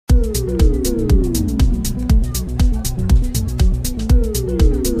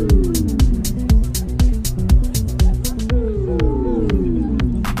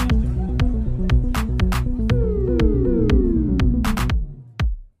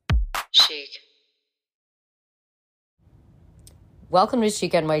Chic. Welcome to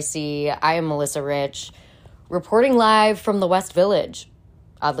Chic NYC. I am Melissa Rich, reporting live from the West Village,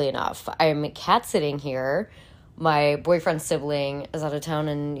 oddly enough. I'm cat sitting here. My boyfriend's sibling is out of town,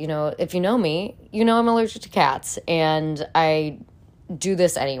 and, if you know me, you know I'm allergic to cats, and I do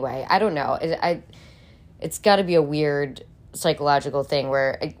this anyway. I don't know. It's got to be a weird psychological thing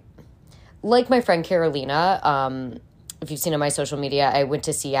where, like my friend Carolina, if you've seen on my social media, I went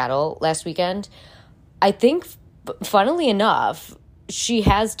to Seattle last weekend. I think, funnily enough, she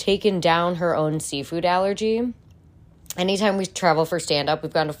has taken down her own seafood allergy. Anytime we travel for stand-up,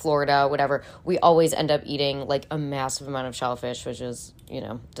 we've gone to Florida, whatever, we always end up eating, like, a massive amount of shellfish, which is,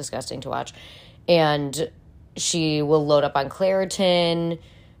 disgusting to watch. And she will load up on Claritin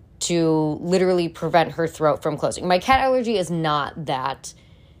to literally prevent her throat from closing. My cat allergy is not that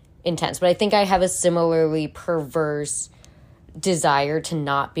intense, but I think I have a similarly perverse desire to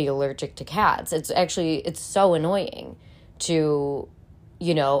not be allergic to cats. It's so annoying to,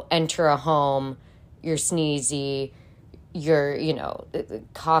 enter a home, you're sneezy, you're,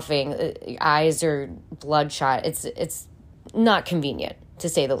 coughing, your eyes are bloodshot. It's not convenient, to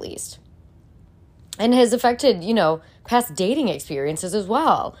say the least. And has affected, past dating experiences as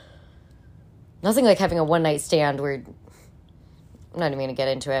well. Nothing like having a one-night stand where, I'm not even going to get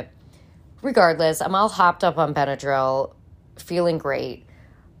into it. Regardless, I'm all hopped up on Benadryl, feeling great.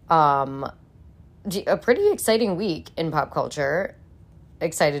 A pretty exciting week in pop culture.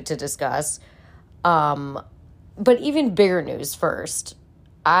 Excited to discuss. But even bigger news first.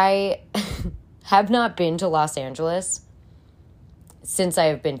 I have not been to Los Angeles since I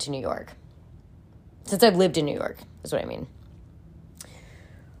have been to New York. Since I've lived in New York, is what I mean.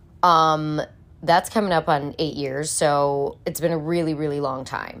 That's coming up on 8 years, so it's been a really, really long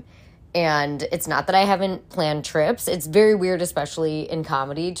time. And it's not that I haven't planned trips. It's very weird, especially in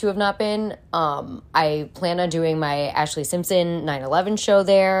comedy, to have not been. I plan on doing my Ashley Simpson 9/11 show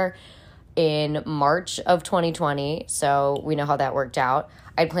there in March of 2020, so we know how that worked out.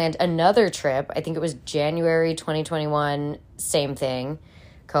 I planned another trip. I think it was January 2021, same thing,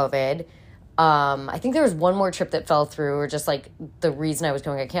 COVID. I think there was one more trip that fell through, or just like the reason I was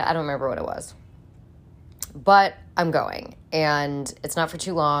going, I don't remember what it was. But I'm going, and it's not for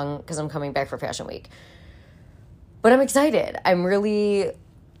too long because I'm coming back for Fashion Week. But I'm excited.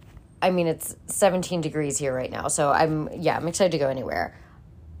 It's 17 degrees here right now, so I'm excited to go anywhere.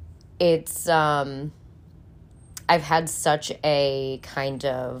 It's, I've had such a kind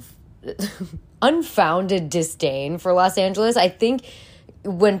of unfounded disdain for Los Angeles. I think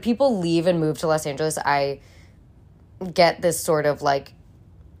when people leave and move to Los Angeles, I get this sort of like,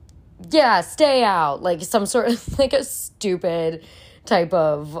 yeah, stay out, like some sort of like a stupid type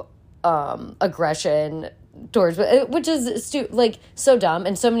of aggression towards, which is so dumb.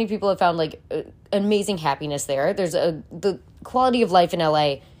 And so many people have found like amazing happiness there. There's the quality of life in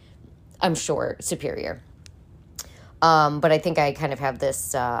LA, I'm sure, superior. But I think I kind of have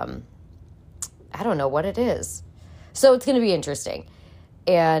this, I don't know what it is. So it's going to be interesting.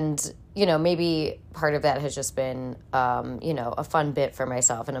 And, maybe part of that has just been, a fun bit for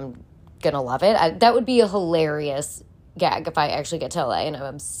myself, and I'm going to love it. That would be a hilarious gag if I actually get to LA, and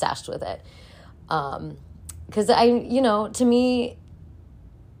I'm obsessed with it. Because to me,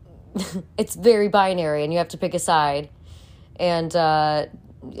 it's very binary, and you have to pick a side. And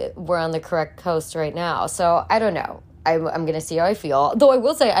we're on the correct coast right now. So I don't know. I'm going to see how I feel. Though I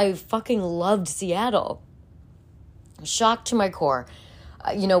will say I fucking loved Seattle. Shocked to my core.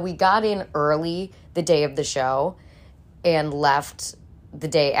 We got in early the day of the show and left the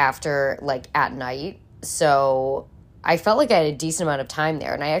day after, like, at night. So I felt like I had a decent amount of time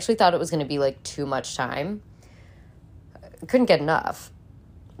there. And I actually thought it was going to be, like, too much time. I couldn't get enough.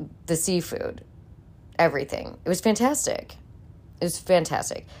 The seafood. Everything. It was fantastic. It was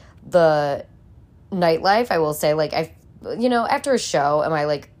fantastic. The nightlife, I will say, like, after a show, am I,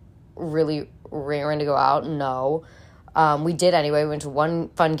 like, really raring to go out? No. We did anyway. We went to one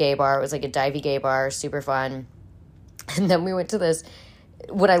fun gay bar. It was like a divey gay bar, super fun. And then we went to this.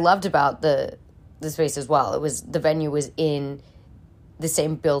 What I loved about the space as well, the venue was in the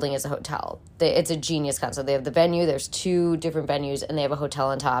same building as a hotel. It's a genius concept. They have the venue. There's 2 different venues, and they have a hotel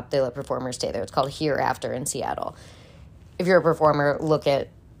on top. They let performers stay there. It's called Hereafter in Seattle. If you're a performer, look at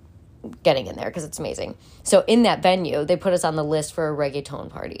getting in there because it's amazing. So in that venue, they put us on the list for a reggaeton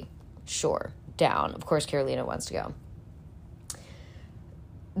party. Sure, down. Of course, Carolina wants to go.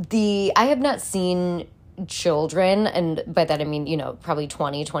 I have not seen children, and by that I mean, probably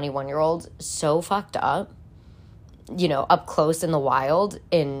 20, 21-year-olds, so fucked up, up close in the wild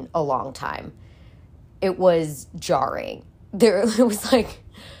in a long time. It was jarring. It was like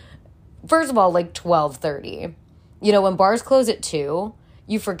first of all, like 12:30. You know, when bars close at 2,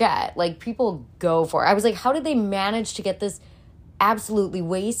 you forget. Like, people go for it. I was like, how did they manage to get this absolutely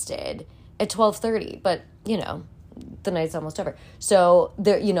wasted at 12:30? But, you know, the night's almost over. So,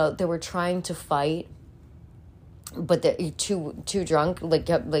 they were trying to fight, but they're too drunk, like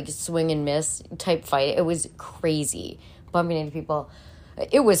swing and miss type fight. It was crazy, bumping into people.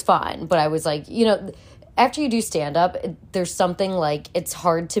 It was fun, but I was like, you know, after you do stand-up, there's something like, it's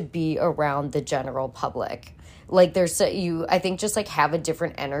hard to be around the general public. Like, I think just, like, have a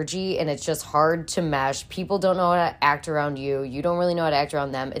different energy, and it's just hard to mesh. People don't know how to act around you. You don't really know how to act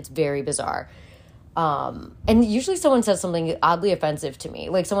around them. It's very bizarre. And usually someone says something oddly offensive to me.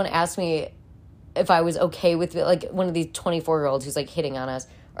 Like, someone asked me if I was okay with, like, one of these 24-year-olds who's, like, hitting on us.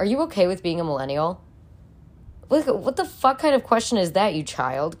 Are you okay with being a millennial? What the fuck kind of question is that, you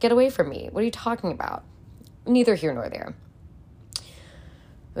child? Get away from me. What are you talking about? Neither here nor there. It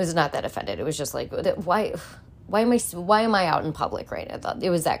was not that offended. It was just like, why am I out in public right now? I thought it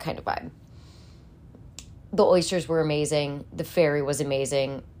was that kind of vibe. The oysters were amazing. The ferry was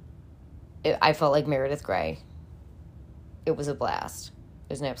amazing. I felt like Meredith Grey. It was a blast.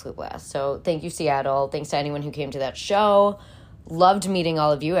 It was an absolute blast. So thank you, Seattle. Thanks to anyone who came to that show. Loved meeting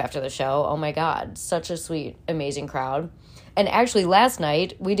all of you after the show. Oh my God. Such a sweet, amazing crowd. And actually last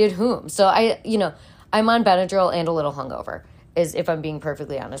night we did Whom. So I'm on Benadryl and a little hungover, if I'm being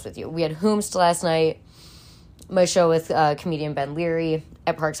perfectly honest with you. We had Whomst last night. My show with comedian Ben Leary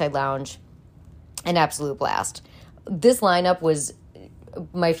at Parkside Lounge. An absolute blast. This lineup was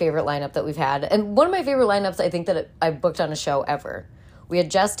my favorite lineup that we've had. And one of my favorite lineups I think that I've booked on a show ever. We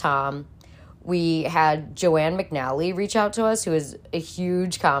had Jess Tom. We had Joanne McNally reach out to us, who is a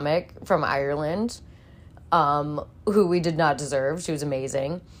huge comic from Ireland, who we did not deserve. She was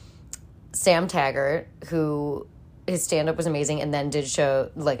amazing. Sam Taggart, who his stand-up was amazing, and then did show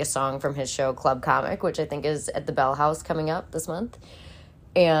like a song from his show Club Comic, which I think is at the Bell House coming up this month.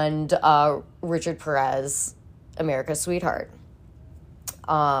 And Richard Perez, America's Sweetheart.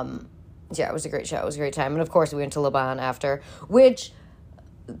 Yeah, it was a great show. It was a great time. And of course we went to Laban after, which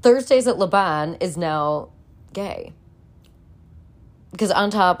Thursdays at Laban is now gay. Because On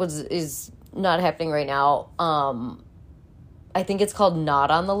Top is not happening right now. I think it's called Not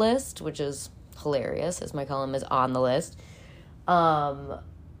on the List, which is hilarious, as my column is On the List. And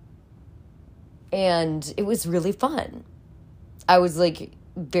it was really fun. I was like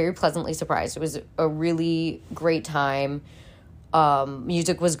very pleasantly surprised. It was a really great time.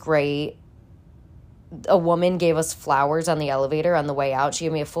 Music was great. A woman gave us flowers on the elevator on the way out. She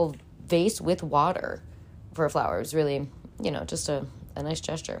gave me a full vase with water for a flower. It was really, just a nice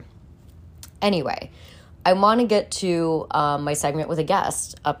gesture. Anyway, I want to get to my segment with a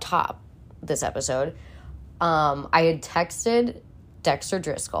guest up top this episode. I had texted Dexter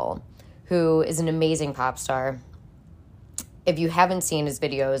Driscoll, who is an amazing pop star. If you haven't seen his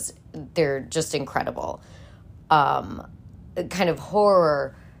videos, they're just incredible. Kind of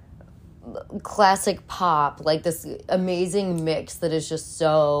horror, classic pop, like this amazing mix that is just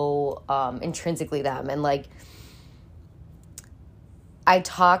so intrinsically them. And like, I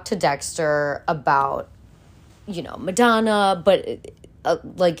talked to Dexter about, Madonna, but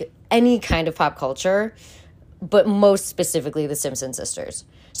like any kind of pop culture, but most specifically the Simpson sisters.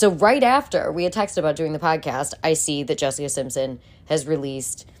 So right after we had texted about doing the podcast, I see that Jessica Simpson has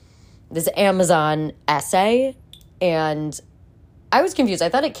released this Amazon essay, and I was confused. I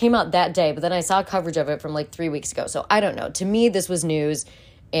thought it came out that day, but then I saw coverage of it from like 3 weeks ago. So I don't know. To me, this was news,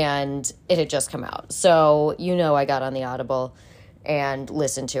 and it had just come out. So, I got on the Audible and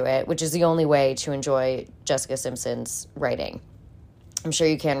listened to it, which is the only way to enjoy Jessica Simpson's writing. I'm sure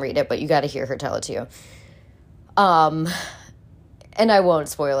you can read it, but you got to hear her tell it to you. And I won't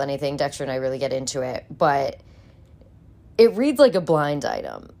spoil anything. Dexter and I really get into it, but it reads like a blind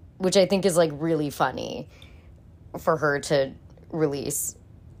item, which I think is like really funny for her to release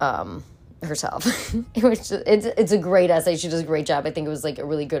herself. It's a great essay. She does a great job. I think it was like a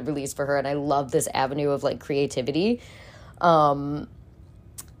really good release for her, and I love this avenue of like creativity and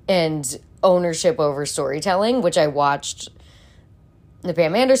ownership over storytelling, which I watched the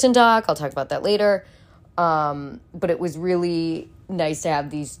Pam Anderson doc. I'll talk about that later. But it was really nice to have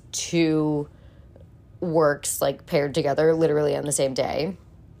these two works like paired together literally on the same day.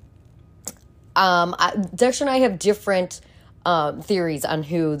 Dexter and I have different theories on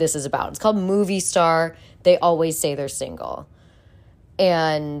who this is about. It's called Movie Star. They always say they're single.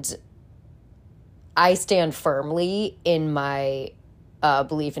 And I stand firmly in my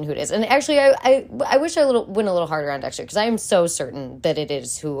belief in who it is. And actually, I wish I went a little harder on Dexter, because I am so certain that it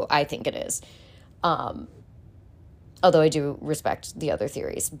is who I think it is. Although I do respect the other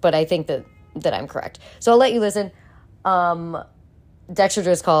theories. But I think that I'm correct. So I'll let you listen. Dexter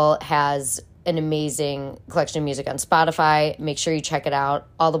Driscoll has an amazing collection of music on Spotify. Make sure you check it out.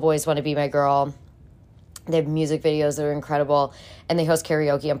 All the Boys Want to Be My Girl. They have music videos that are incredible. And they host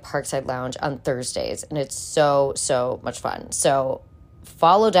karaoke on Parkside Lounge on Thursdays. And it's so, so much fun. So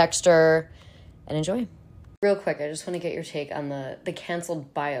follow Dexter and enjoy. Real quick, I just want to get your take on the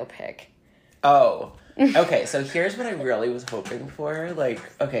canceled biopic. Oh, okay. So here's what I really was hoping for. Like,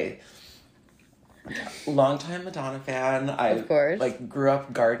 okay, longtime Madonna fan. Of course. Like grew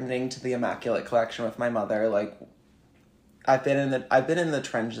up gardening to the Immaculate Collection with my mother. Like, I've been in the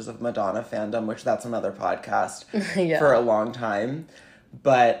trenches of Madonna fandom, which that's another podcast Yeah. for a long time.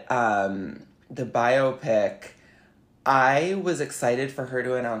 But the biopic, I was excited for her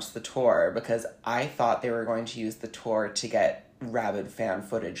to announce the tour because I thought they were going to use the tour to get rabid fan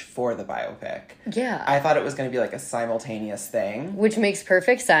footage for the biopic. Yeah. I thought it was going to be like a simultaneous thing. Which makes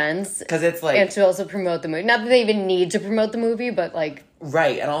perfect sense. Because it's like... And to also promote the movie. Not that they even need to promote the movie, but like...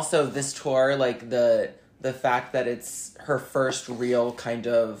 Right. And also this tour, like the fact that it's her first real kind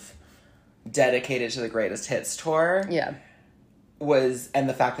of dedicated to the greatest hits tour. Yeah. And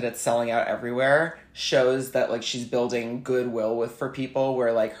the fact that it's selling out everywhere shows that like she's building goodwill for people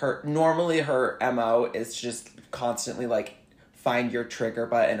where like normally her MO is just constantly like find your trigger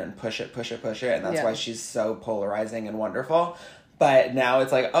button and push it. And that's why she's so polarizing and wonderful. But now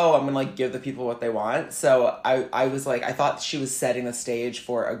it's like, oh, I'm going to like give the people what they want. So I was like, I thought she was setting the stage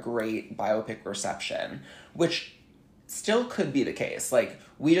for a great biopic reception, which still could be the case. Like,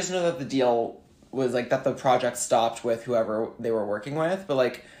 we just know that the deal was like that the project stopped with whoever they were working with, but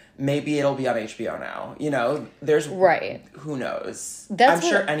like maybe it'll be on HBO now. You know, there's who knows. I'm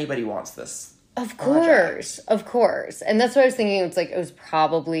sure anybody wants this. Of course. And that's what I was thinking. It's like, it was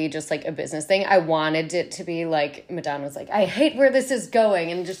probably just like a business thing. I wanted it to be like, Madonna was like, I hate where this is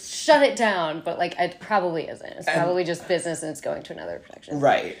going and just shut it down. But like, it probably isn't. It's probably just business and it's going to another production.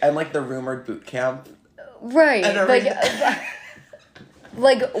 Right. And like the rumored boot camp. Right.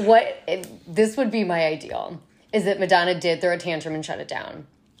 Like this would be my ideal, is that Madonna did throw a tantrum and shut it down.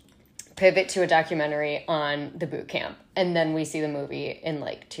 Pivot to a documentary on the boot camp. And then we see the movie in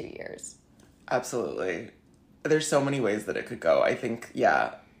like 2 years. Absolutely. There's so many ways that it could go. I think,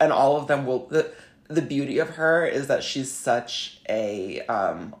 yeah. And all of them will... The beauty of her is that she's such a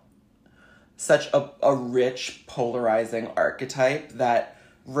rich, polarizing archetype that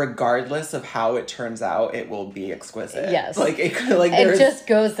regardless of how it turns out, it will be exquisite. Yes. It just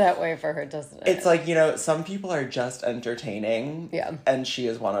goes that way for her, doesn't it? It's like, you know, some people are just entertaining. Yeah. And she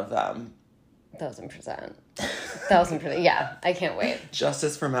is one of them. 1,000%. 1,000%. Yeah, I can't wait.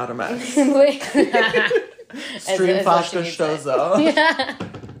 Justice for Madam X. Stream Fashka Shozo. Yeah.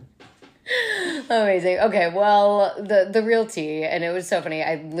 Amazing. Okay, well, the real tea, and it was so funny,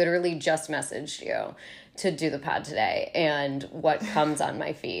 I literally just messaged you to do the pod today, and what comes on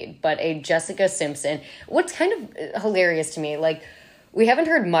my feed, but a Jessica Simpson. What's kind of hilarious to me, like, we haven't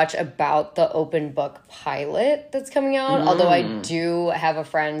heard much about the open book pilot that's coming out, although I do have a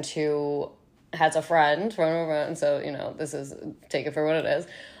friend who has a friend, so, you know, this is, take it for what it is,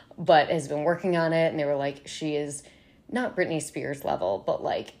 but has been working on it, and they were like, she is not Britney Spears level, but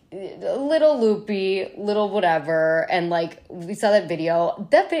like a little loopy, little whatever, and like, we saw that video,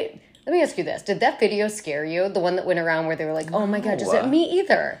 let me ask you this, did that video scare you? The one that went around where they were like, oh my God, just me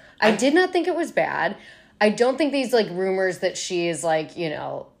either. I did not think it was bad. I don't think these like rumors that she is like, you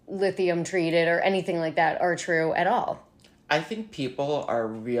know, lithium treated or anything like that are true at all. I think people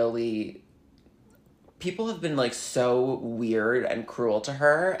have been like so weird and cruel to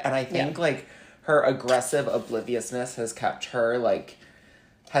her, and I think like her aggressive obliviousness has kept her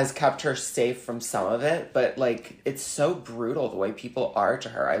safe from some of it, but like it's so brutal the way people are to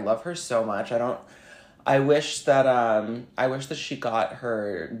her. I love her so much. I wish that she got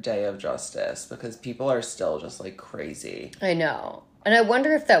her day of justice, because people are still just like crazy. I know. And I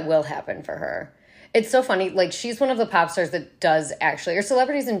wonder if that will happen for her. It's so funny, like, she's one of the pop stars that does actually, or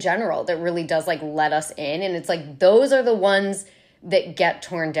celebrities in general, that really does, like, let us in. And it's like, those are the ones that get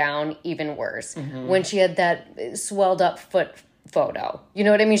torn down even worse. Mm-hmm. When she had that swelled up foot photo. You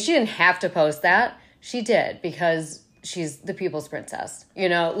know what I mean? She didn't have to post that. She did, because she's the people's princess. You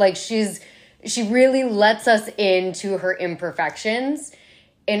know, like, she really lets us into her imperfections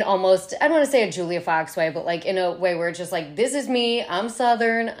in almost, I don't want to say a Julia Fox way, but like in a way where it's just like, this is me, I'm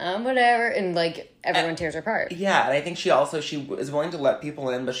Southern, I'm whatever, and like everyone tears her apart. Yeah, and I think she is willing to let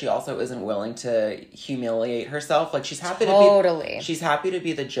people in, but she also isn't willing to humiliate herself. Like, she's happy she's happy to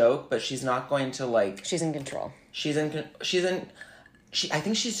be the joke, but she's not going to like... She's in control. She's in I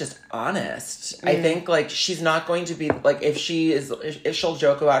think she's just honest. I think, like, she's not going to be, like, if she'll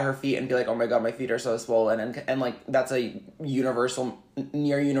joke about her feet and be like, oh my god, my feet are so swollen, and like, that's a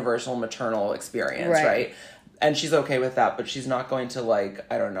near universal maternal experience, right? And she's okay with that, but she's not going to, like,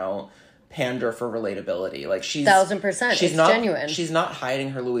 I don't know, pander for relatability. Like, 1000%. She's not genuine. She's not hiding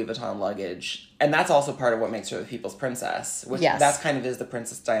her Louis Vuitton luggage. And that's also part of what makes her the people's princess. Which that's kind of is the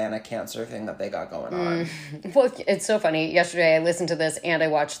Princess Diana cancer thing that they got going on. Well, it's so funny. Yesterday I listened to this and I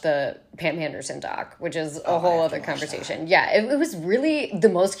watched the Pam Anderson doc, which is a whole other conversation. That. Yeah, it was really the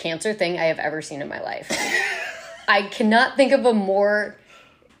most cancer thing I have ever seen in my life. I cannot think of a more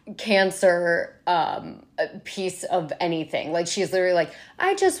cancer piece of anything. Like, she's literally like,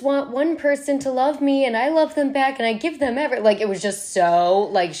 I just want one person to love me and I love them back and I give them like, it was just so,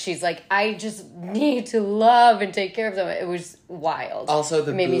 like, she's like, I just need to love and take care of them. It was wild. Also,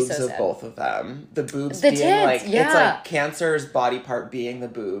 the boobs of both of them. The boobs being tits, like, it's like cancer's body part being the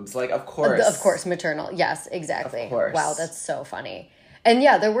boobs. Like, of course, maternal. Yes, exactly. Of course. Wow, that's so funny. And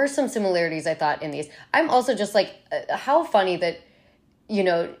yeah, there were some similarities, I thought, in these. I'm also just like, how funny that, you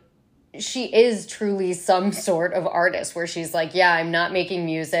know, she is truly some sort of artist where she's like, yeah, I'm not making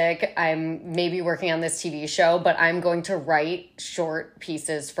music. I'm maybe working on this TV show, but I'm going to write short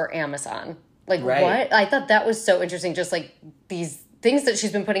pieces for Amazon. Like, what? I thought that was so interesting. Just like these things that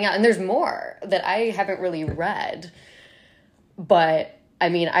she's been putting out. And there's more that I haven't really read. But I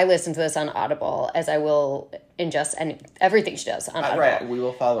mean, I listen to this on Audible, as I will ingest everything she does on Audible. Right, we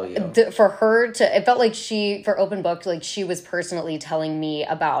will follow you. For her to, it felt like for Open Book, like she was personally telling me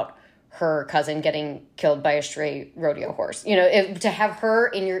about her cousin getting killed by a stray rodeo horse. You know, to have her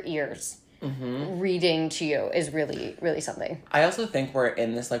in your ears reading to you is really, really something. I also think we're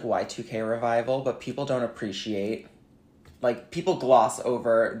in this, like, Y2K revival, but people don't appreciate, like, people gloss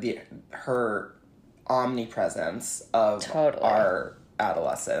over her omnipresence of our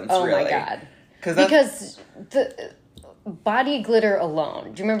adolescence. Oh, really. My God. Because the body glitter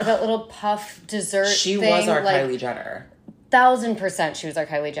alone. Do you remember that little puff dessert She thing? was our Kylie Jenner. 1000% she was our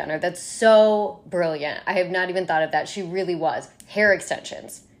Kylie Jenner. That's so brilliant. I have not even thought of that. She really was. Hair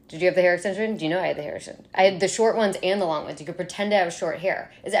extensions. Did you have the hair extension? Do you know I had the hair extension? I had the short ones and the long ones. You could pretend to have short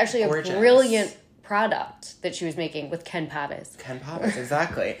hair. It's actually a brilliant product that she was making with Ken Pavis. Ken Pavis,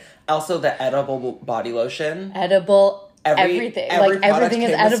 exactly. Also, the edible body lotion. Everything. Everything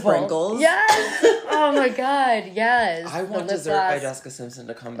is edible. Sprinkles. Yes. Oh my God. Yes. I want Dessert by Jessica Simpson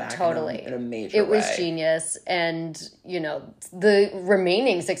to come back in a major way. It was genius. And, you know, the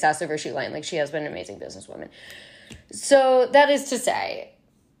remaining success of her shoe line, like, she has been an amazing businesswoman. So that is to say,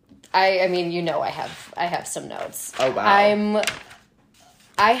 I mean, you know, I have some notes. Oh, wow.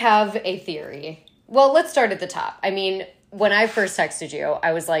 I have a theory. Well, let's start at the top. I mean, when I first texted you,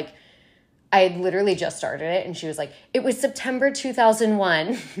 I was like, I had literally just started it, and she was like, it was September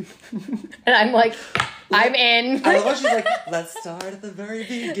 2001. And I'm like, I'm in. I love she's like, let's start at the very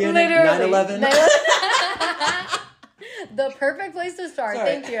beginning. Literally. 9/11. The perfect place to start.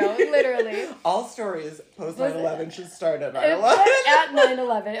 Thank you. Literally. All stories post 9/11 should start at 9/11. At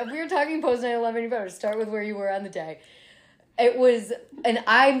 9/11. If we were talking post 9/11, you better start with where you were on the day. It was, and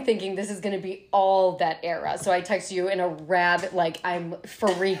I'm thinking this is going to be all that era. So I text you in a rabbit, like, I'm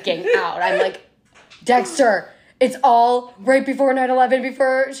freaking out. I'm like, Dexter, it's all right before 9/11,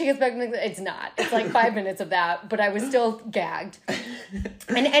 before she gets back. It's not. It's like 5 minutes of that, but I was still gagged.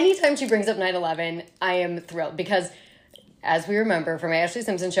 And anytime she brings up 9/11, I am thrilled because, as we remember from my Ashley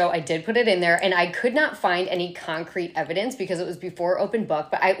Simpson show, I did put it in there, and I could not find any concrete evidence because it was before Open Book,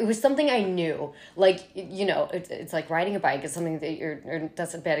 but it was something I knew. Like, you know, it's like riding a bike is something that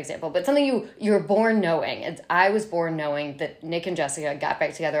that's a bad example, but something you're born knowing. And I was born knowing that Nick and Jessica got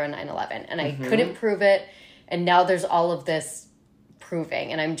back together on 9/11, and I couldn't prove it, and now there's all of this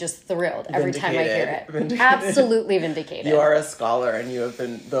proving, and I'm just thrilled every time I hear it. Vindicated. Absolutely vindicated. You are a scholar, and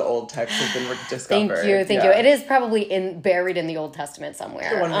the old texts have been discovered. Thank you. It is probably buried in the Old Testament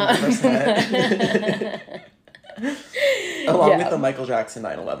somewhere. 100%. Along with the Michael Jackson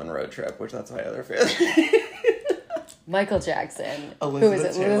 9/11 road trip, which that's my other favorite. Michael Jackson.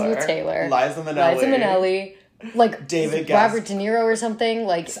 Elizabeth Taylor. Liza Minnelli. Like David Robert De Niro or something.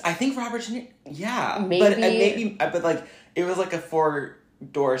 Like, I think Robert De Niro. Yeah, maybe, but like it was like a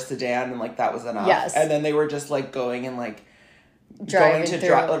 4-door sedan, and like that was enough. Yes, and then they were just like going and like driving going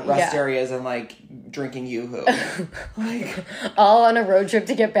to rest areas and like drinking Yoo-hoo. Like, all on a road trip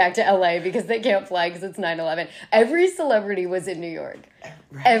to get back to LA because they can't fly because it's 9/11. Every celebrity was in New York.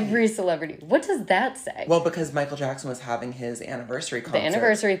 Right. Every celebrity. What does that say? Well, because Michael Jackson was having his anniversary concert. The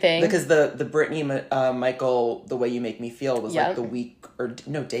anniversary thing. Because the Britney Michael The Way You Make Me Feel was like the week or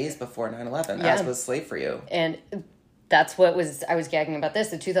days before 9/11, as was Slave for You. And that's what I was gagging about this.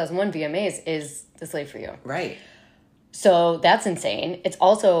 The 2001 VMAs is The Slave for You. Right. So that's insane. It's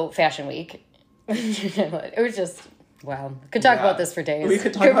also Fashion Week. It was just, wow. Could talk about this for days. We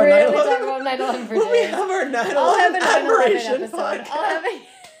could talk about 9/11. Really talk about 9/11 for days. We have our 9/11 I'll have an admiration episode. podcast. I'll have a...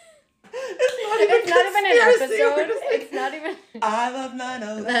 It's not even an conspiracy. episode. We're just like, It's not even... I love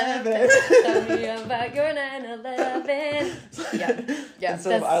 9/11. Tell me about your 9/11. Yeah.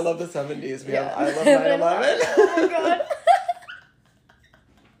 Instead of I love the 70s, we have I love 9/11. Oh my god.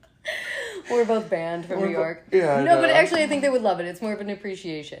 We're both banned from New York. Yeah, no, but actually I think they would love it. It's more of an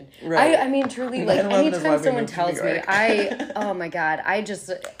appreciation. Right. I mean, truly, like, 9/11 anytime someone tells me, oh my god,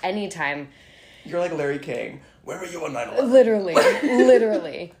 anytime. You're like Larry King. Where were you on 9/11?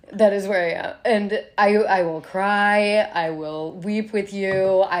 Literally, that is where I am. And I will cry, I will weep with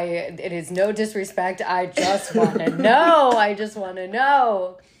you, it is no disrespect, I just want to know,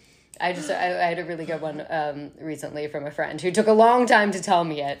 I had a really good one recently from a friend who took a long time to tell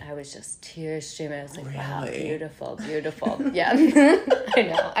me it. I was just tear streaming. I was like, wow, beautiful. Yeah.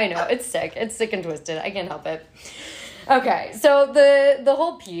 I know. It's sick and twisted. I can't help it. Okay, so the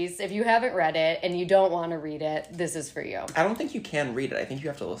whole piece, if you haven't read it and you don't want to read it, this is for you. I don't think you can read it. I think you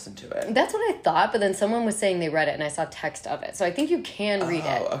have to listen to it. That's what I thought, but then someone was saying they read it and I saw text of it. So I think you can read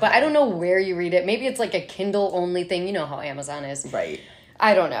it. Okay. But I don't know where you read it. Maybe it's like a Kindle only thing. You know how Amazon is. Right.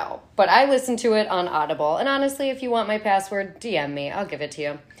 I don't know. But I listened to it on Audible. And honestly, if you want my password, DM me. I'll give it to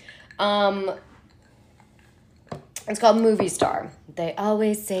you. It's called Movie Star. They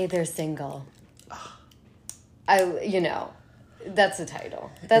always say they're single. That's the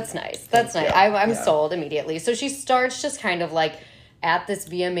title. That's nice. That's nice. I'm sold immediately. So she starts just kind of like at this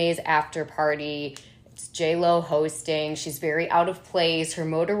VMAs after party. It's J-Lo hosting. She's very out of place. Her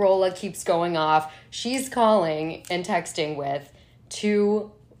Motorola keeps going off. She's calling and texting with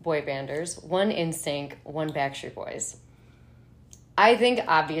 2 boy banders, 1 NSYNC, 1 Backstreet Boys. I think,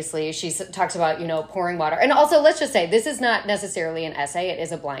 obviously, she talks about, pouring water. And also, let's just say, this is not necessarily an essay. It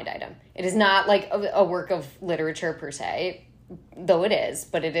is a blind item. It is not like a work of literature per se, though it is,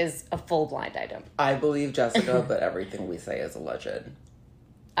 but it is a full blind item. I believe Jessica, but everything we say is alleged.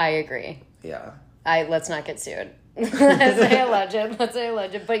 I agree. Yeah. Let's not get sued. Let's say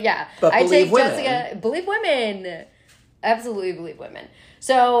alleged. But yeah, but I take women. Jessica. Believe women. Absolutely believe women.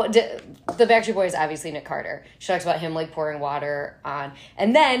 So the Backstreet Boys, obviously Nick Carter. She talks about him like pouring water on.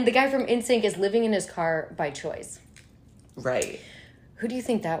 And then the guy from NSYNC is living in his car by choice. Right. Who do you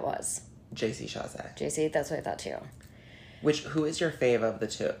think that was? JC Chasez. JC, that's what I thought too. Who is your fave of the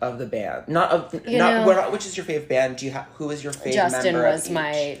two of the band? Which is your fave band? Who is your fave member of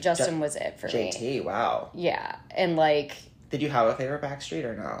each? Justin was it for me. JT, wow. Yeah. And like, did you have a favorite Backstreet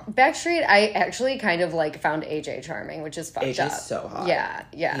or no? Backstreet, I actually kind of like found AJ charming, which is fucked up. AJ's so hot. Yeah.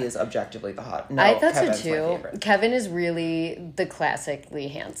 He is objectively the hot. No, I thought Kevin's so too. My favorite. Kevin is really the classically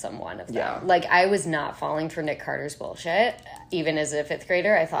handsome one of them. Yeah. Like, I was not falling for Nick Carter's bullshit. Even as a 5th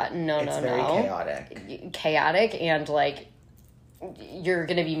grader, I thought, It's very chaotic. Chaotic and like, you're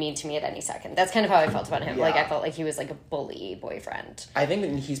gonna be mean to me at any second. That's kind of how I felt about him. Yeah. Like, I felt like he was like a bully boyfriend. I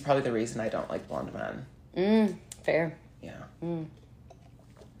think he's probably the reason I don't like blonde men. Fair. Yeah.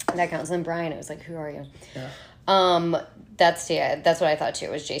 That counts. And then Brian, it was like, who are you? Yeah. That's what I thought too,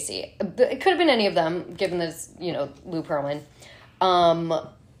 was JC. But it could have been any of them, given this, Lou Pearlman.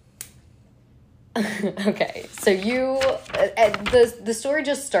 Okay, so the story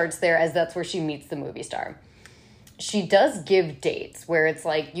just starts there, as that's where she meets the movie star. She does give dates where it's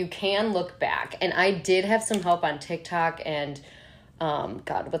like, you can look back. And I did have some help on TikTok and,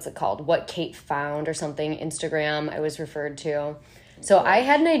 what's it called? What Kate Found or something, Instagram, I was referred to. So I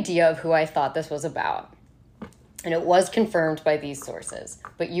had an idea of who I thought this was about. And it was confirmed by these sources.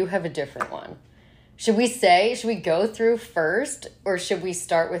 But you have a different one. Should we go through first, or should we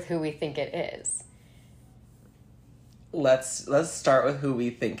start with who we think it is? Let's start with who we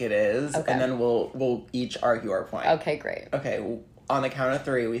think it is, okay. And then we'll each argue our point. Okay, great. Okay, on the count of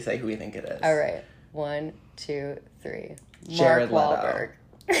 3, we say who we think it is. All right. 1, 2, 3. Jared Mark Leto.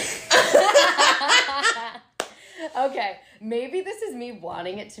 Wahlberg. Okay, maybe this is me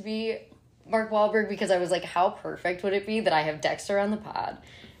wanting it to be Mark Wahlberg because I was like, how perfect would it be that I have Dexter on the pod?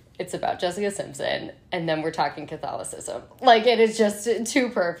 It's about Jessica Simpson, and then we're talking Catholicism. Like, it is just too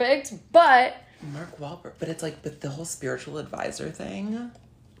perfect, but... Mark Wahlberg, but it's like the whole spiritual advisor thing.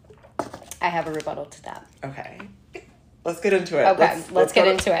 I have a rebuttal to that. Okay. Let's get into it. Okay, let's get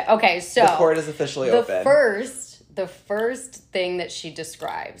into it. Okay, so... The court is officially open. The first thing that she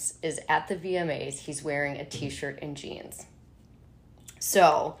describes is at the VMAs, he's wearing a t-shirt and jeans.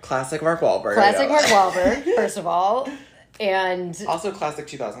 So... Classic Mark Wahlberg. Classic Mark Wahlberg, first of all. And... Also classic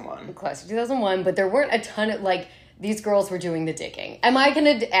 2001. Classic 2001, but there weren't a ton of, like... these girls were doing the digging. Am I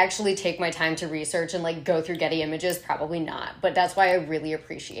going to actually take my time to research and, like, go through Getty Images? Probably not. But that's why I really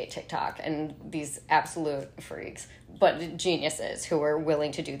appreciate TikTok and these absolute freaks, but geniuses who are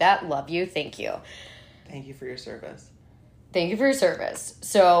willing to do that. Love you. Thank you. Thank you for your service. Thank you for your service.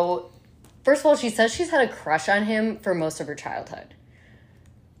 So, first of all, she says she's had a crush on him for most of her childhood.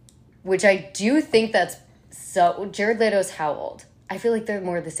 Which I do think that's so... Jared Leto's how old? I feel like they're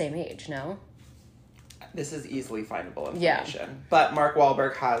more the same age, no? This is easily findable information. Yeah. But Mark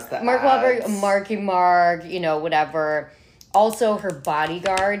Wahlberg has the Mark ads. Wahlberg, Marky Mark, you know, whatever. Also, her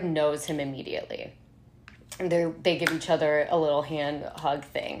bodyguard knows him immediately. And they give each other a little hand hug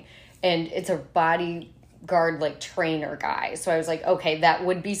thing. And it's a bodyguard, like, trainer guy. So I was like, okay, that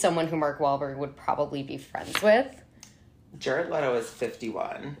would be someone who Mark Wahlberg would probably be friends with. Jared Leto is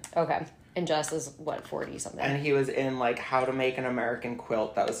 51. Okay. And Jess is, what, 40-something? And he was in, like, How to Make an American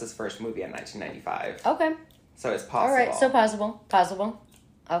Quilt. That was his first movie in 1995. Okay. So it's possible. All right, so possible.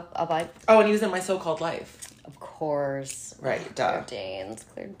 I'll buy. Oh, and he was in My So-Called Life. Of course. Right, duh.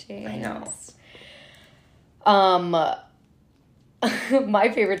 Claire Danes. I know. My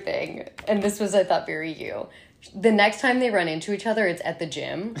favorite thing, and this was, I thought, very you. The next time they run into each other, it's at the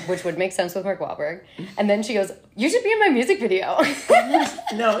gym, which would make sense with Mark Wahlberg. And then she goes, "You should be in my music video."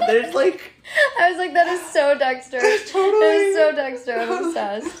 No, there's like... I was like, that is so Dexter. Totally. That is so Dexter. I'm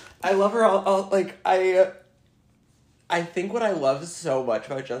obsessed. I love her all like, I think what I love so much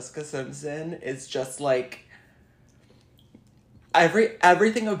about Jessica Simpson is just, like,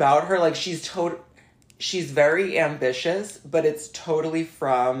 everything about her, like, she's very ambitious, but it's totally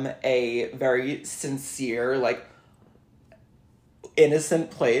from a very sincere, like,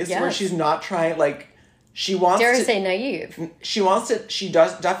 innocent place where she's not trying, like, she wants Dare to... I say naive. She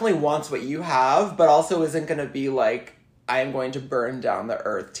definitely wants what you have, but also isn't going to be like, I am going to burn down the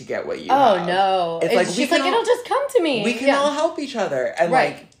earth to get what you have. Oh, no. It's like, she's like, it'll just come to me. We can all help each other. And,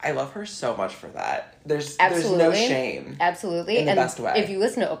 right. like, I love her so much for that. There's Absolutely. no shame. Absolutely. In the and best way. If you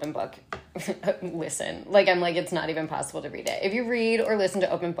listen to Open Book, listen. Like, I'm like, it's not even possible to read it. If you read or listen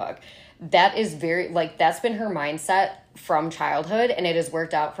to Open Book, that is very, like, that's been her mindset from childhood, and it has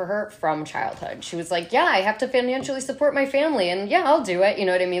worked out for her from childhood. She was like, yeah, I have to financially support my family, and yeah, I'll do it. You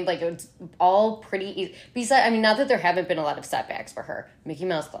know what I mean? Like, it's all pretty easy. Besides, I mean, not that there haven't been a lot of setbacks for her. Mickey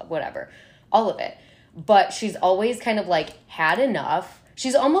Mouse Club, whatever. All of it. But she's always kind of, like, had enough.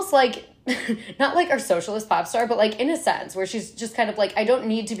 She's almost like, not like our socialist pop star, but, like, in a sense, where she's just kind of like, I don't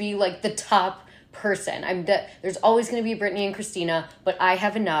need to be, like, the top person. There's always going to be Britney and Christina, but I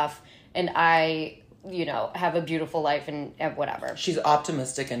have enough, and I, you know, have a beautiful life and whatever. She's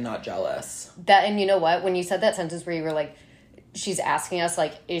optimistic and not jealous. That, and you know what? When you said that sentence where you were like, she's asking us,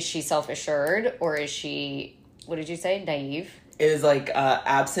 like, is she self-assured or is she, what did you say, naive? It was like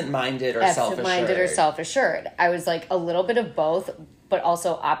absent-minded or self-assured. Absent-minded or self-assured. I was like a little bit of both, but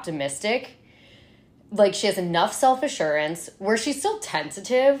also optimistic. Like, she has enough self-assurance where she's still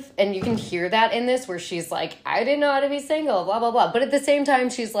tentative, and you can hear that in this, where she's like, I didn't know how to be single, blah, blah, blah. But at the same time,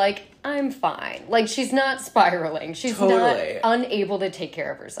 she's like, I'm fine. Like, she's not spiraling. She's not unable to take care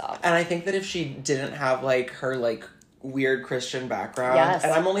of herself. And I think that if she didn't have, like, her, like, weird Christian background, yes.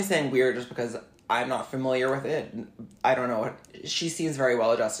 And I'm only saying weird just because I'm not familiar with it. I don't know. She seems very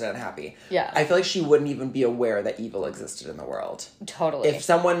well-adjusted and happy. Yeah. I feel like she wouldn't even be aware that evil existed in the world. Totally. If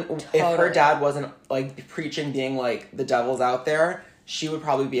her dad wasn't, like, preaching being, like, the devil's out there, she would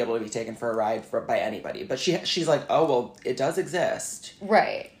probably be able to be taken for a ride by anybody. But she's like, oh, well, it does exist.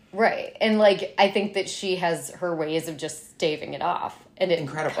 Right. And, like, I think that she has her ways of just staving it off. And it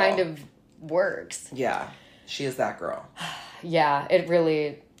kind of works. Yeah. She is that girl. Yeah, it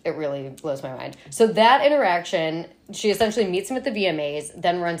really blows my mind. So that interaction, she essentially meets him at the VMAs,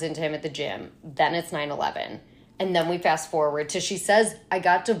 then runs into him at the gym. Then it's 9/11. And then we fast forward to, she says, I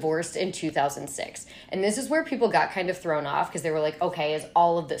got divorced in 2006. And this is where people got kind of thrown off because they were like, okay, is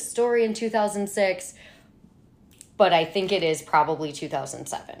all of this story in 2006? But I think it is probably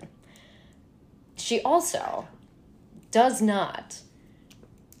 2007. She also does not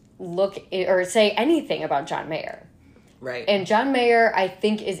look or say anything about John Mayer. Right. And John Mayer, I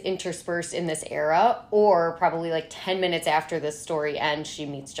think, is interspersed in this era, or probably like 10 minutes after this story ends, she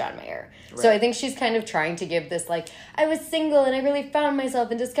meets John Mayer. Right. So I think she's kind of trying to give this, like, I was single and I really found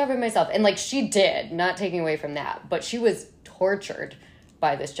myself and discovered myself. And, like, she did, not taking away from that. But she was tortured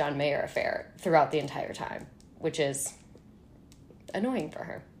by this John Mayer affair throughout the entire time, which is annoying for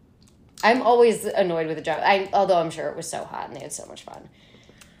her. I'm always annoyed with the John, although I'm sure it was so hot and they had so much fun.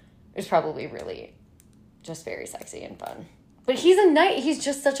 It was probably really just very sexy and fun. But he's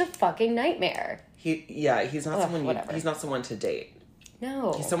just such a fucking nightmare. He's not Ugh, he's not someone to date.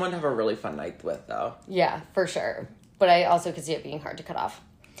 No. He's someone to have a really fun night with, though. Yeah, for sure. But I also could see it being hard to cut off.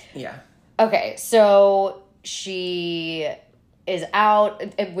 Yeah. Okay, so she is out,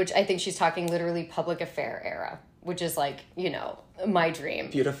 which I think she's talking literally public affair era, which is like, you know, my dream.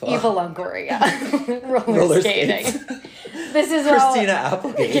 Beautiful. Eva Longoria. Roller skating. This is Christina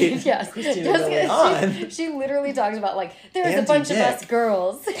Applegate. Yes. Jessica, she literally talks about, like, there was a bunch of us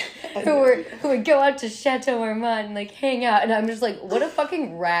girls who would go out to Chateau Marmont and, like, hang out. And I'm just like, what a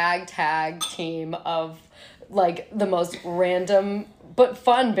fucking ragtag team of, like, the most random but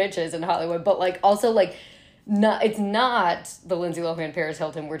fun bitches in Hollywood. But, like, also, like, it's not the Lindsay Lohan, Paris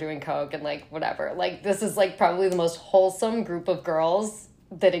Hilton, we're doing coke and, like, whatever. Like, this is, like, probably the most wholesome group of girls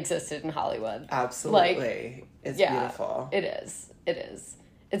that existed in Hollywood. Absolutely. Like, it's beautiful. It is. It is.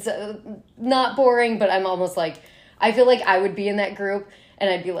 It's not boring, but I'm almost like, I feel like I would be in that group and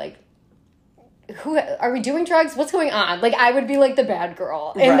I'd be like, who are we doing drugs? What's going on? Like, I would be like the bad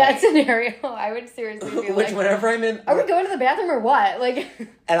girl in that scenario. I would seriously be like, whenever I'm in, are we going to the bathroom or what? Like,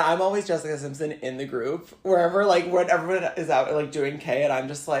 and I'm always Jessica Simpson in the group wherever, like, when everyone is out like doing K, and I'm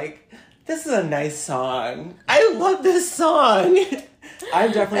just like, this is a nice song. I love this song.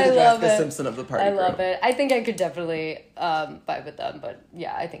 I'm definitely the Jessica Simpson of the party. I love it. I think I could definitely vibe with them, but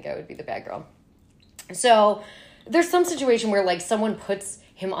yeah, I think I would be the bad girl. So there's some situation where, like, someone puts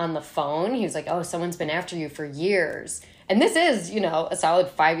him on the phone. He was like, oh, someone's been after you for years. And this is, you know, a solid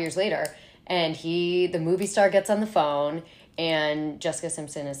 5 years later. And the movie star gets on the phone, and Jessica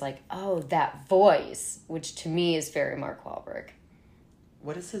Simpson is like, oh, that voice, which to me is very Mark Wahlberg.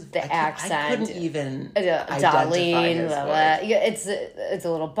 What is his accent? I couldn't even Darlene, his voice. It's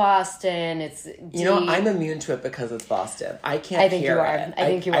a little Boston. It's deep. You know, I'm immune to it because it's Boston. I can't hear it. I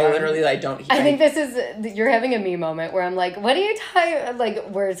think you are. I literally, I don't hear it. I think this is, you're having a me moment where I'm like, what are you talking,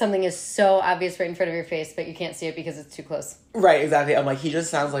 like, where something is so obvious right in front of your face, but you can't see it because it's too close. Right, exactly. I'm like, he just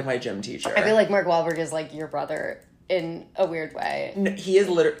sounds like my gym teacher. I feel like Mark Wahlberg is like your brother in a weird way. No, he is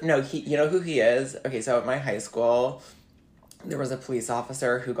you know who he is? Okay, so at my high school, there was a police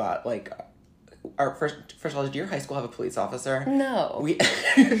officer who got, like, first of all, did your high school have a police officer? No.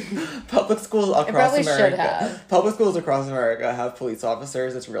 Public schools across America. Should have. Public schools across America have police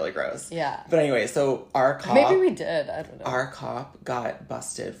officers. It's really gross. Yeah. But anyway, so our cop. Maybe we did. I don't know. Our cop got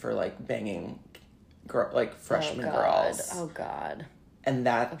busted for, like, banging, freshman girls. Oh God. And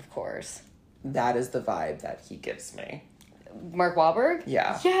that, of course, that is the vibe that he gives me. Mark Wahlberg?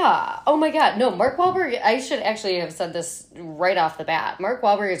 Yeah. Yeah. Oh my God. No, Mark Wahlberg, I should actually have said this right off the bat. Mark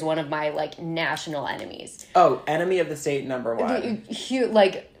Wahlberg is one of my, like, national enemies. Oh, enemy of the state #1.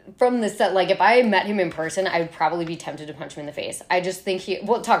 Like, from the set, like, if I met him in person, I would probably be tempted to punch him in the face. I just think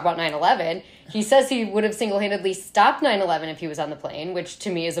we'll talk about 9/11. He says he would have single-handedly stopped 9/11 if he was on the plane, which to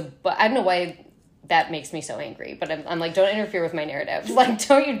me is I don't know why that makes me so angry, but I'm like, don't interfere with my narrative. Like,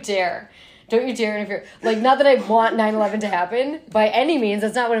 don't you dare. Don't you dare interfere. Like, not that I want 9/11 to happen by any means.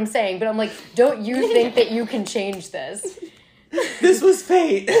 That's not what I'm saying. But I'm like, don't you think that you can change this? This was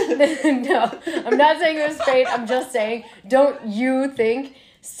fate. No, I'm not saying it was fate. I'm just saying, don't you think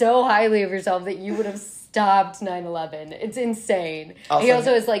so highly of yourself that you would have stopped 9/11? It's insane. He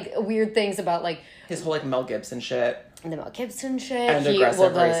also has, like, weird things about, like, his whole, like, Mel Gibson shit. The Mel Gibson shit. And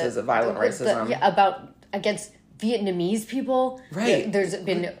aggressive racism, violent racism. About, against Vietnamese people. Right. There's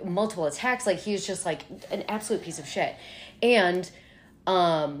been multiple attacks. Like, he's just, like, an absolute piece of shit. And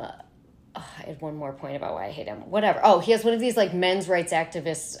I had one more point about why I hate him. Whatever. Oh, he has one of these, like, men's rights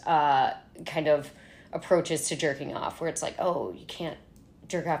activist kind of approaches to jerking off, where it's like, oh, you can't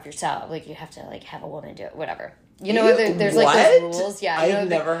jerk off yourself. Like, you have to, like, have a woman do it. Whatever. You know, there's like, those rules. Yeah, I've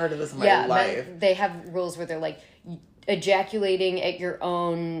never heard of this in my life. They have rules where they're like, ejaculating at your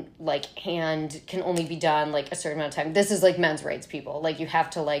own, like, hand can only be done, like, a certain amount of time. This is, like, men's rights people. Like, you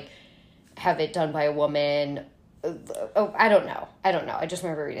have to, like, have it done by a woman. Oh, I don't know. I just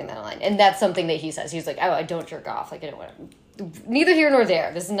remember reading that line. And that's something that he says. He's like, oh, I don't jerk off. Like, I don't want to. Neither here nor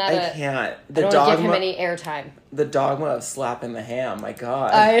there. This is not I can't. I don't want to give him any airtime. The dogma of slapping the ham. My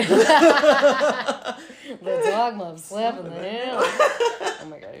God. The dogma of slapping the ham. Oh,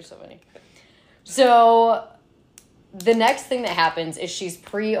 my God. You're so funny. So the next thing that happens is she's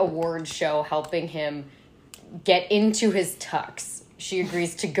pre-award show helping him get into his tux. She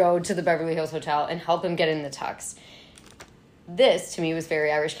agrees to go to the Beverly Hills Hotel and help him get in the tux. This, to me, was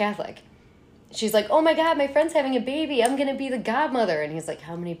very Irish Catholic. She's like, oh my God, my friend's having a baby. I'm going to be the godmother. And he's like,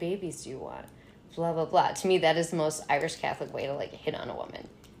 how many babies do you want? Blah, blah, blah. To me, that is the most Irish Catholic way to, like, hit on a woman.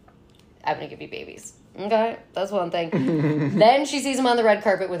 I'm going to give you babies. Okay, that's one thing. Then she sees him on the red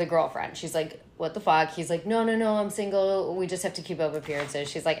carpet with a girlfriend. She's like, what the fuck? He's like, no, I'm single. We just have to keep up appearances.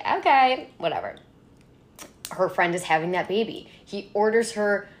 She's like, okay, whatever. her friend is having that baby. He orders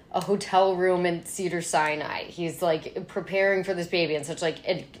her a hotel room in Cedars-Sinai. He's, like, preparing for this baby in such, like,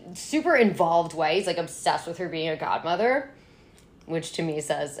 a super involved way. He's, like, obsessed with her being a godmother, which to me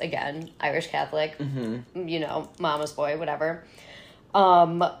says, again, Irish Catholic, you know, mama's boy, whatever.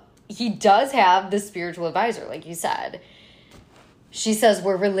 He does have this spiritual advisor, like you said. She says,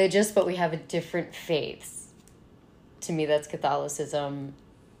 we're religious, but we have a different faiths. To me, that's Catholicism.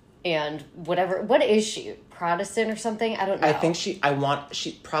 And whatever, what is she? Protestant or something? I don't know. I think she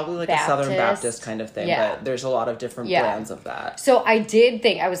probably like Baptist. A Southern Baptist kind of thing, but there's a lot of different brands of that. So I did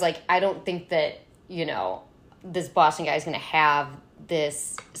think, I was like, I don't think that, you know, this Boston guy is going to have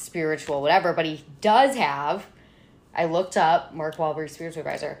this spiritual whatever, but he does have, I looked up Mark Wahlberg's spiritual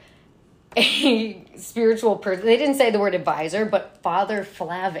advisor, a spiritual person. They didn't say the word advisor, but Father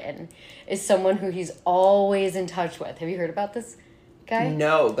Flavin is someone who he's always in touch with. Have you heard about this guy?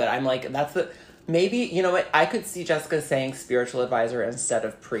 No, but I'm like, maybe, you know what, I could see Jessica saying spiritual advisor instead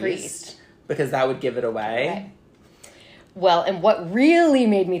of priest. Because that would give it away. Okay. Well, and what really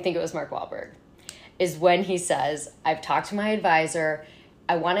made me think it was Mark Wahlberg is when he says, I've talked to my advisor,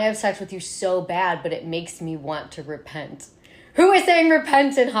 I want to have sex with you so bad, but it makes me want to repent. Who is saying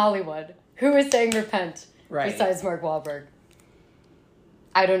repent in Hollywood? Who is saying repent besides Mark Wahlberg?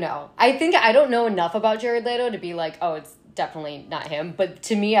 I don't know. I don't know enough about Jared Leto to be like, oh, it's definitely not him. But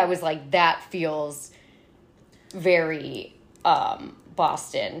to me, I was like, that feels very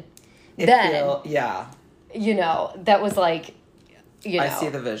Boston. Yeah. You know, that was like, you know. I see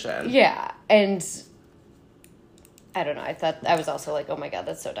the vision. Yeah. And I don't know. I thought, I was also like, oh my God,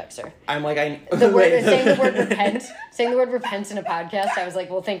 that's so Dexter. I'm like, saying the word repent in a podcast, I was like,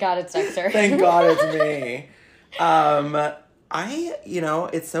 well, thank God it's Dexter. Thank God it's me. You know,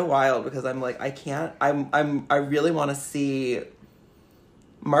 it's so wild because I'm like, I really want to see.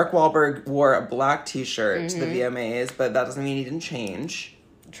 Mark Wahlberg wore a black t-shirt to the VMAs, but that doesn't mean he didn't change.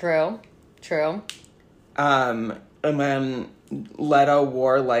 True. And then Leto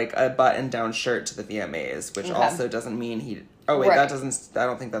wore like a button-down shirt to the VMAs, which also doesn't mean he. Oh wait, that doesn't. I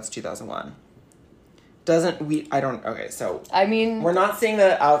don't think that's 2001. Okay, so I mean, we're not seeing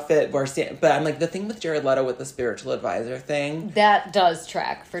the outfit. We're seeing, but I'm like the thing with Jared Leto with the spiritual advisor thing. That does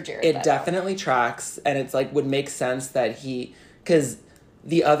track for Jared. It definitely tracks, and it's like would make sense that because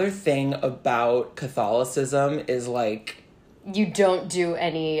the other thing about Catholicism is like you don't do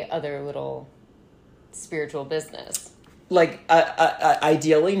any other little spiritual business. Like,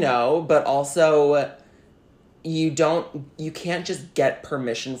 ideally, no, but also, you can't just get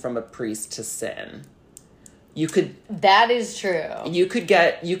permission from a priest to sin. That is true. You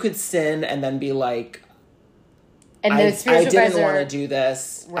could sin and then be like, and I didn't want to advisor, do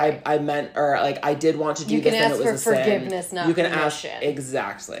this. Right. I meant, or like, I did want to do this and it was a sin. You can ask for forgiveness, not permission. You can ask,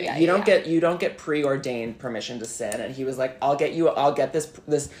 exactly. Yeah, you don't get preordained permission to sin. And he was like, I'll get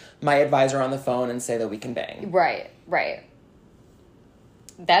this, my advisor on the phone and say that we can bang. Right.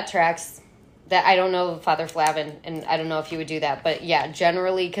 That tracks. That I don't know Father Flavin, and I don't know if he would do that, but yeah,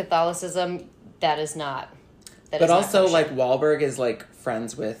 generally Catholicism, that is not. But also, like, Wahlberg is like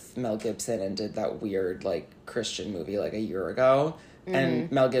friends with Mel Gibson and did that weird like Christian movie like a year ago,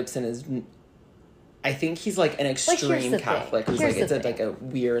 and Mel Gibson is, I think he's like an extreme Catholic who's like it's like a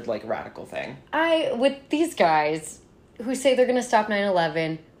weird like radical thing. With these guys who say they're gonna stop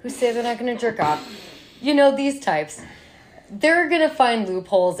 9/11, who say they're not gonna jerk off, you know, these types. They're going to find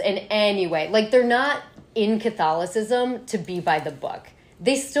loopholes in any way. Like, they're not in Catholicism to be by the book.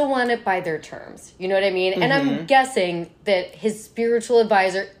 They still want it by their terms. You know what I mean? And I'm guessing that his spiritual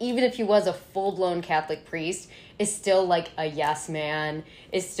advisor, even if he was a full-blown Catholic priest, is still like a yes man,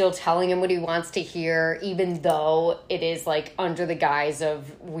 is still telling him what he wants to hear, even though it is like under the guise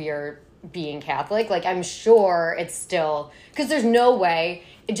of we're being Catholic. Like, I'm sure it's still, because there's no way,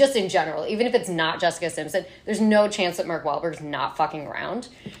 just in general, even if it's not Jessica Simpson, there's no chance that Mark Wahlberg's not fucking around.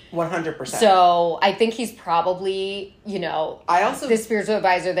 100%. So I think he's probably, you know, the spiritual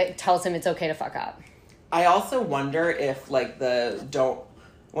advisor that tells him it's okay to fuck up. I also wonder if, like,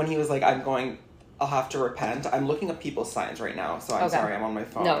 when he was like, I'll have to repent. I'm looking up people's signs right now, so I'm sorry, I'm on my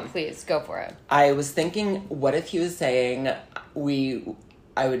phone. No, please, go for it. I was thinking, what if he was saying,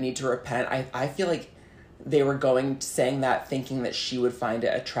 I would need to repent? I feel like they were saying that thinking that she would find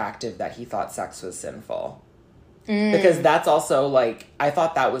it attractive that he thought sex was sinful. Because that's also, like, I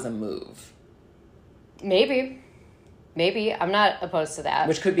thought that was a move. Maybe. I'm not opposed to that.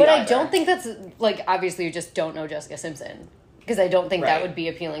 Which could be But either. I don't think that's, like, obviously you just don't know Jessica Simpson. Because I don't think that would be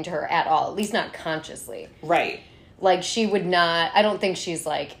appealing to her at all. At least not consciously. Right. Like, she would not, I don't think she's,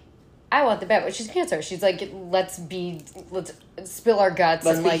 like, I want the bet, but she's Cancer. She's like, let's spill our guts.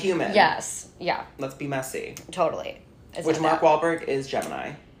 Let's and be like, human. Yes. Yeah. Let's be messy. Totally. Which Mark Wahlberg is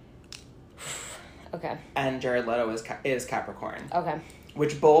Gemini. Okay. And Jared Leto is Capricorn. Okay.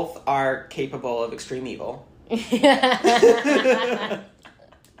 Which both are capable of extreme evil. I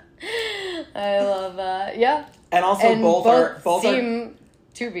love that. Yeah. And also both seem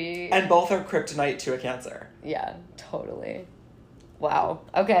to be. And both are kryptonite to a Cancer. Yeah, totally. Wow.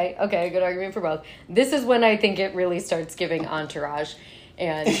 Okay, good argument for both. This is when I think it really starts giving Entourage.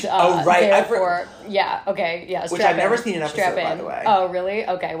 And oh, right. Therefore, yeah, okay, yeah. Which I've never seen an episode, by the way. Oh, really?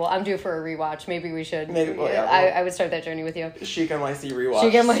 Okay, well, I'm due for a rewatch. Maybe we should. Maybe, well, yeah, I would start that journey with you. Chic NYC rewatch.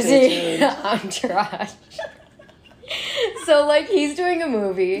 Chic NYC Entourage. So, like, he's doing a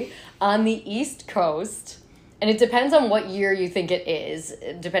movie on the East Coast, and it depends on what year you think it is,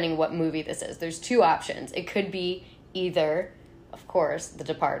 depending on what movie this is. There's two options. It could be either, of course, The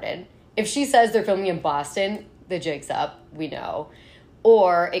Departed. If she says they're filming in Boston, the jig's up, we know.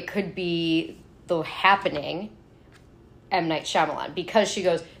 Or it could be The Happening, M. Night Shyamalan, because she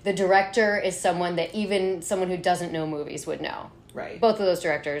goes, the director is someone that even someone who doesn't know movies would know. Right. Both of those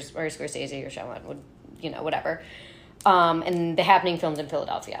directors, or Scorsese or Shyamalan, would, whatever. And The Happening filmed in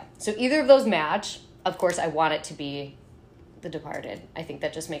Philadelphia. So either of those match. Of course, I want it to be The Departed. I think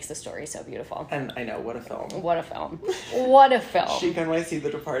that just makes the story so beautiful. And I know, what a film. What a film. What a film. Chic NYC The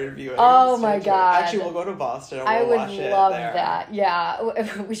Departed viewing. Oh my God. Actually, we'll go to Boston and we'll watch it. I would love that.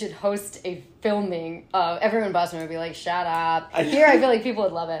 Yeah. We should host a filming. Everyone in Boston would be like, shut up. Here, I feel like people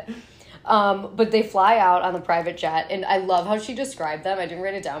would love it. But they fly out on the private jet, and I love how she described them. I didn't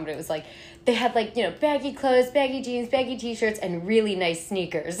write it down, but it was like, they had like, baggy clothes, baggy jeans, baggy t-shirts, and really nice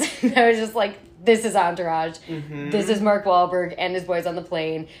sneakers. And I was just like, this is Entourage. Mm-hmm. This is Mark Wahlberg and his boys on the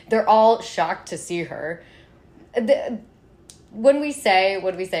plane. They're all shocked to see her. When we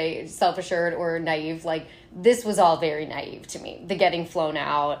say self-assured or naive, like, this was all very naive to me. The getting flown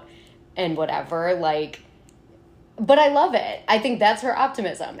out and whatever, like, but I love it. I think that's her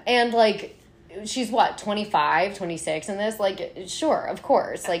optimism. And, like, she's 25, 26 in this. Like, sure, of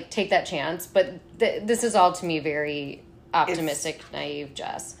course, like, take that chance. But this is all, to me, very optimistic, naive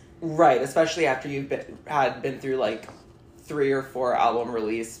Jess. Right, especially after you've been through, like, 3 or 4 album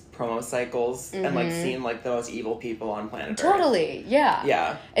release promo cycles, mm-hmm. and, like, seen, like, the most evil people on planet Earth. Totally, yeah.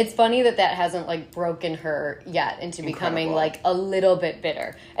 Yeah. It's funny that hasn't, like, broken her yet into becoming, like, a little bit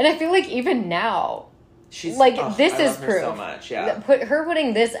bitter. And I feel like even now, she's like, this is proof. So much, yeah. Her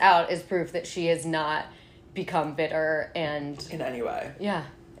putting this out is proof that she has not become bitter and in any way. Yeah,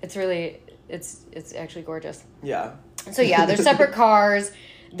 it's really it's actually gorgeous. Yeah. So yeah, there's separate cars.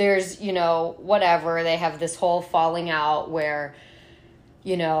 There's whatever. They have this whole falling out where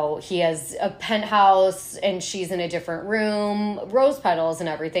he has a penthouse and she's in a different room, rose petals and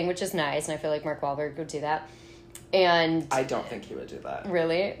everything, which is nice. And I feel like Mark Wahlberg would do that. And I don't think he would do that.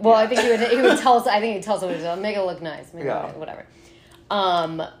 Really? Well, yeah. I think he would tell us. I think he'd tell us what to do. Make it look nice. Whatever.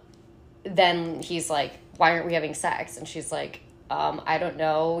 Then he's like, "Why aren't we having sex?" And she's like, "I don't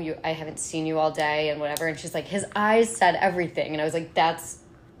know. I haven't seen you all day and whatever." And she's like, "His eyes said everything." And I was like, "That's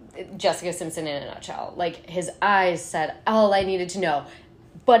Jessica Simpson in a nutshell. Like, his eyes said all I needed to know."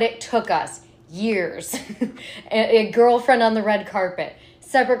 But it took us years. A girlfriend on the red carpet.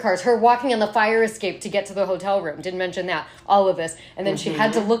 Separate cars, her walking on the fire escape to get to the hotel room. Didn't mention that. All of this. And then she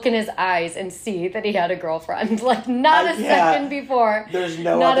had to look in his eyes and see that he had a girlfriend. Like, not a second before. There's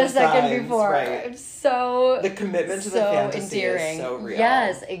no Not other a second signs, before. right. So the commitment to the fantasy endearing. Is so real.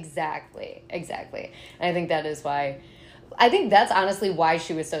 Yes, exactly. And I think that is why... I think that's honestly why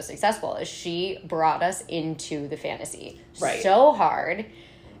she was so successful, is she brought us into the fantasy so hard.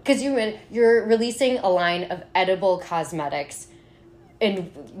 Because you're releasing a line of edible cosmetics,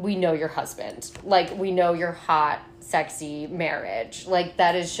 and we know your husband. Like, we know your hot, sexy marriage. Like,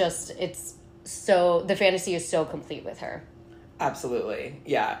 that is just, the fantasy is so complete with her. Absolutely.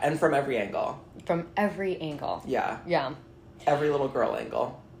 Yeah. And from every angle. From every angle. Yeah. Yeah. Every little girl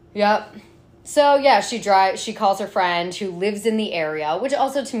angle. Yep. So, yeah, she calls her friend who lives in the area, which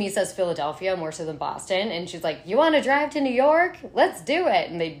also to me says Philadelphia more so than Boston. And she's like, "You want to drive to New York? Let's do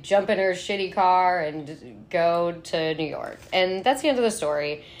it." And they jump in her shitty car and go to New York. And that's the end of the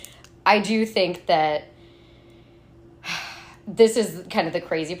story. I do think that this is kind of the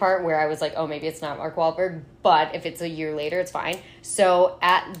crazy part where I was like, oh, maybe it's not Mark Wahlberg. But if it's a year later, it's fine. So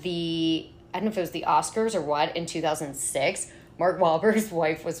at I don't know if it was the Oscars or what, in 2006, Mark Wahlberg's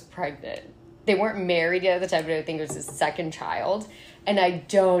wife was pregnant. They weren't married yet at the time, but I think it was his second child. And I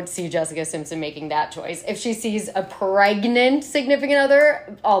don't see Jessica Simpson making that choice. If she sees a pregnant significant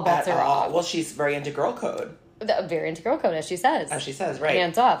other, all bets are off. Well, she's very into girl code. Very into girl code, as she says. As she says, right.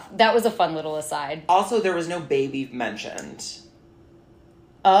 Hands off. That was a fun little aside. Also, there was no baby mentioned.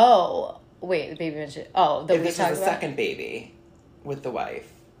 Oh. Wait, the baby mentioned... Oh, this was the second baby with the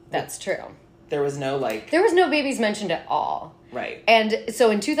wife. That's true. There was no, like... There was no babies mentioned at all. Right. And so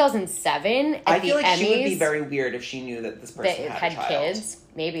in 2007, at I feel like Emmys, she would be very weird if she knew that this person had a child. Kids.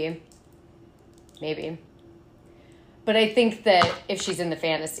 Maybe. But I think that if she's in the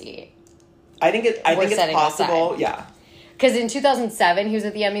fantasy... I think it's possible, yeah. Because in 2007, he was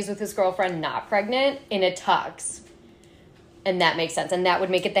at the Emmys with his girlfriend, not pregnant, in a tux. And that makes sense. And that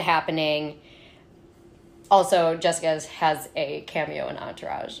would make it The Happening. Also, Jessica has a cameo in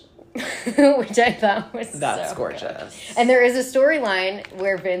Entourage, which I thought was That's so gorgeous. Good. And there is a storyline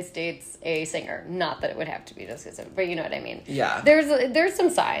where Vince dates a singer. Not that it would have to be Jessica Simpson, but you know what I mean. Yeah. There's some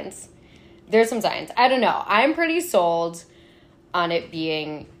signs. I don't know. I'm pretty sold on it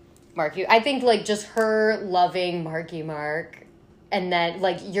being Marky. I think, like, just her loving Marky Mark, and then,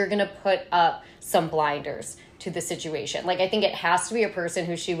 like, you're going to put up some blinders to the situation. Like, I think it has to be a person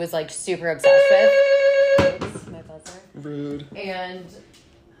who she was, like, super obsessed with. Oops, my buzzer. Rude. And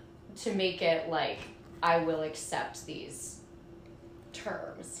to make it, like, I will accept these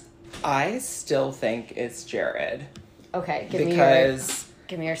terms. I still think it's Jared. Okay, give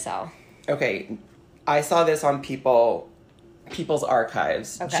me your cell. Okay, I saw this on People's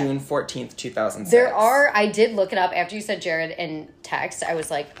Archives, okay. June 14th, 2006. I did look it up after you said Jared in text. I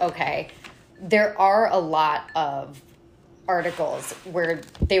was like, okay, there are a lot of articles where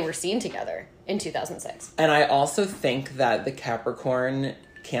they were seen together in 2006. And I also think that the Capricorn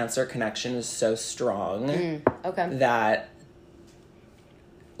Cancer connection is so strong that,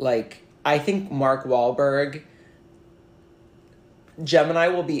 like, I think Mark Wahlberg, Gemini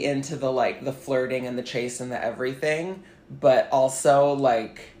will be into the, like, the flirting and the chase and the everything, but also,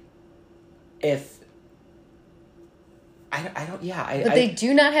 like, if they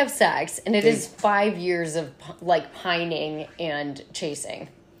do not have sex, and it is 5 years of, like, pining and chasing.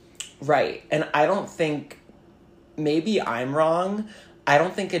 Right. And I don't think, maybe I'm wrong, I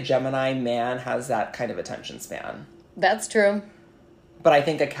don't think a Gemini man has that kind of attention span. That's true. But I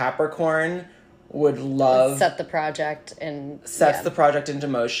think a Capricorn would love... Sets the project into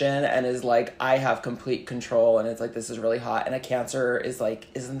motion and is like, I have complete control, and it's like, this is really hot. And a Cancer is like,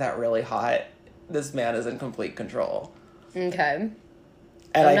 isn't that really hot? This man is in complete control. Okay.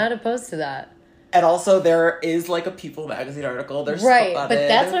 And I'm not opposed to that. And also, there is, like, a People magazine article. There's right, but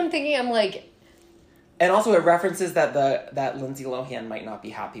that's what I'm thinking. I'm like... And also, it references that that Lindsay Lohan might not be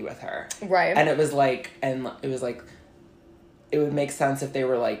happy with her. Right. And it was like... It would make sense if they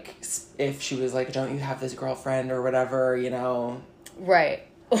were, like... If she was like, don't you have this girlfriend or whatever, you know? Right.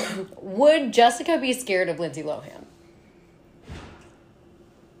 Would Jessica be scared of Lindsay Lohan?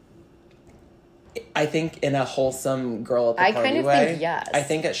 I think in a wholesome girl at the party way. I kind of think yes. I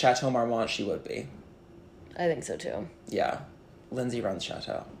think at Chateau Marmont she would be. I think so too. Yeah. Lindsay runs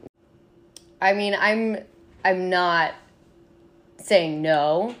Chateau. I mean, I'm not saying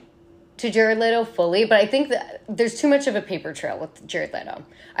no to Jared Leto fully, but I think that there's too much of a paper trail with Jared Leto.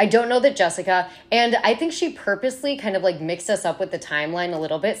 I don't know that Jessica, and I think she purposely kind of, like, mixed us up with the timeline a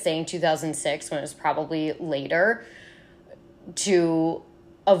little bit, saying 2006 when it was probably later, to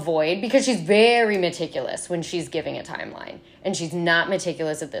avoid, because she's very meticulous when she's giving a timeline, and she's not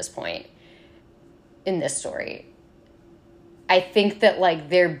meticulous at this point in this story. I think that, like,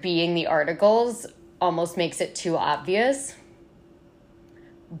 there being the articles almost makes it too obvious,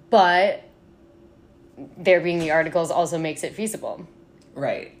 but there being the articles also makes it feasible.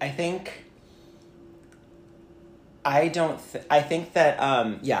 Right. I think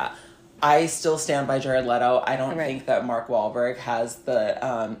that, I still stand by Jared Leto. I don't think that Mark Wahlberg has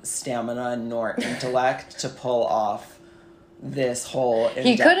the stamina nor intellect to pull off this whole endeavor.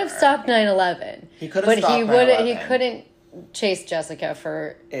 He could have stopped 9/11. He could have stopped 9/11. He couldn't chase Jessica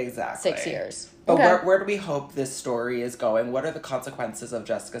for 6 years. But where do we hope this story is going? What are the consequences of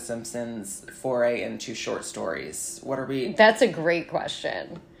Jessica Simpson's foray into short stories? That's a great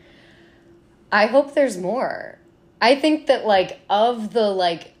question. I hope there's more. I think that, like, of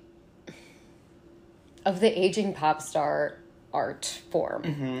the aging pop star art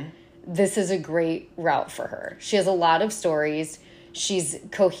form, this is a great route for her. She has a lot of stories. She's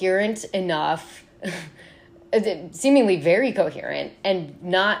coherent enough, seemingly very coherent, and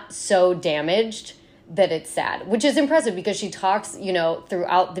not so damaged that it's sad, which is impressive because she talks, you know,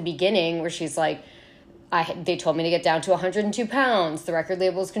 throughout the beginning where she's like, they told me to get down to 102 pounds. The record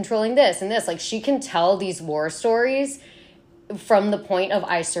label is controlling this and this. Like, she can tell these war stories from the point of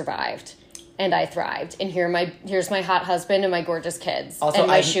I survived. and I thrived. And here's my hot husband and my gorgeous kids also, and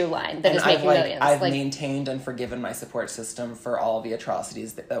my shoe line that is making millions. I've maintained and forgiven my support system for all the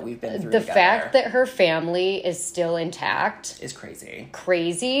atrocities that we've been through the together. fact that her family is still intact is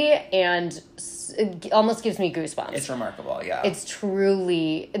crazy. And it almost gives me goosebumps. It's remarkable, yeah. It's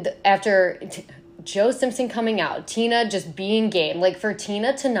truly, after Joe Simpson coming out, Tina just being game. Like, for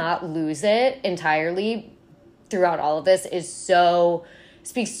Tina to not lose it entirely throughout all of this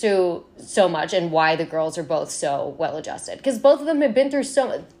speaks to so much, and why the girls are both so well adjusted. Because both of them have been through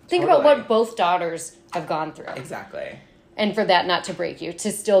think about what both daughters have gone through. Exactly. And for that not to break you,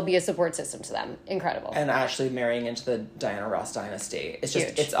 to still be a support system to them. Incredible. And Ashley marrying into the Diana Ross dynasty. It's just,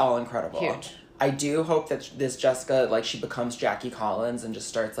 Huge. It's all incredible. Huge. I do hope that this Jessica, like, she becomes Jackie Collins and just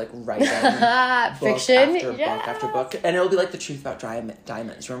starts, like, writing fiction book after book. And it'll be like The Truth About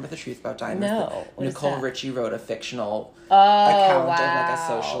Diamonds. Remember The Truth About Diamonds? No. Nicole Richie wrote a fictional account of, like, a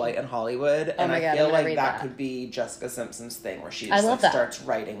socialite in Hollywood. And I feel like that could be Jessica Simpson's thing, where she just starts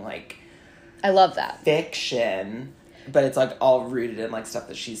writing, like... I love that. Fiction... But it's, like, all rooted in, like, stuff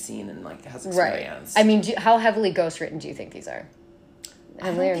that she's seen and, like, has experienced. Right. I mean, how heavily ghostwritten do you think these are?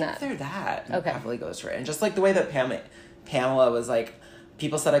 Heavily or not? I don't think they're that heavily ghostwritten. Just, like, the way that Pamela was, like,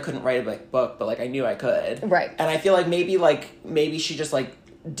 people said I couldn't write a book, but, like, I knew I could. Right. And I feel like maybe she just, like,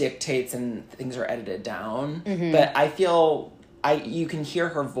 dictates and things are edited down. Mm-hmm. But I feel you can hear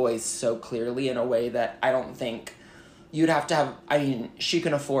her voice so clearly in a way that I don't think... You'd have to have... I mean, she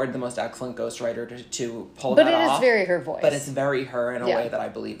can afford the most excellent ghostwriter to pull that off. But it is very her voice. But it's very her in a way that I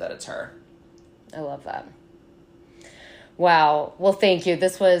believe that it's her. I love that. Wow. Well, thank you.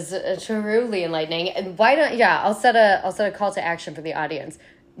 This was truly enlightening. And why don't... Yeah, I'll set a call to action for the audience.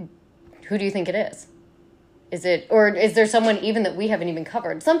 Who do you think it is? Is it... Or is there someone even that we haven't even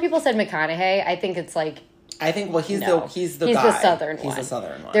covered? Some people said McConaughey. I think it's like... I think, well, he's the guy. He's the Southern one. He's the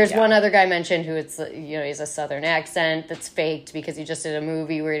Southern one. There's one other guy mentioned who it's, you know, he's a Southern accent that's faked because he just did a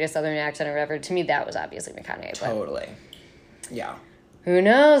movie where he did a Southern accent or whatever. To me, that was obviously McConaughey. Totally. Yeah. Who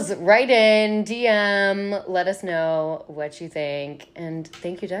knows? Write in, DM, let us know what you think. And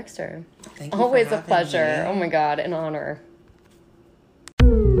thank you, Dexter. Thank you. Always a pleasure. Oh my God, an honor.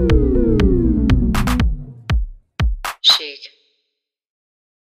 Chic.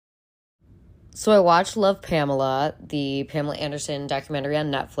 So I watched Love, Pamela, the Pamela Anderson documentary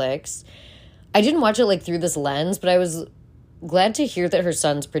on Netflix. I didn't watch it, like, through this lens, but I was glad to hear that her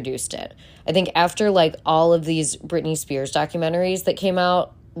sons produced it. I think after, like, all of these Britney Spears documentaries that came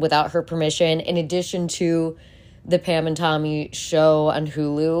out without her permission, in addition to the Pam and Tommy show on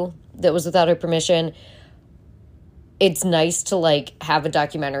Hulu that was without her permission, it's nice to, like, have a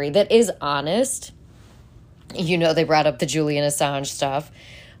documentary that is honest. You know, they brought up the Julian Assange stuff.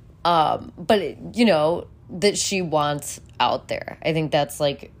 But, you know, that she wants out there. I think that's,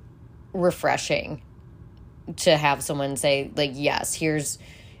 like, refreshing to have someone say, like, yes, here's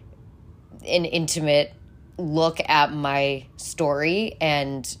an intimate look at my story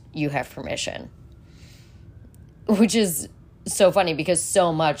and you have permission. Which is so funny because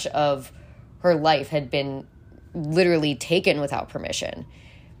so much of her life had been literally taken without permission.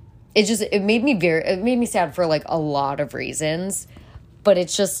 It made me sad for, like, a lot of reasons. But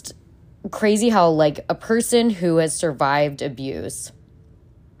it's just crazy how, like, a person who has survived abuse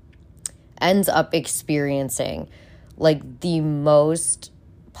ends up experiencing, like, the most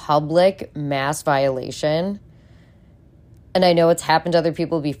public mass violation. And I know it's happened to other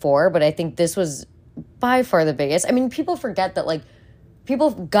people before, but I think this was by far the biggest. I mean, people forget that, like,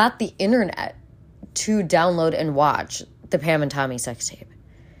 people got the internet to download and watch the Pam and Tommy sex tape.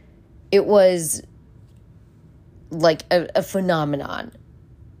 It was, like, a phenomenon.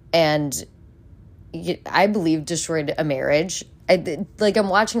 And I believe destroyed a marriage. I'm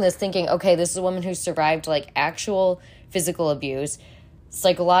watching this thinking, okay, this is a woman who survived, like, actual physical abuse,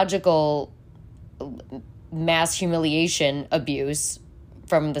 psychological mass humiliation abuse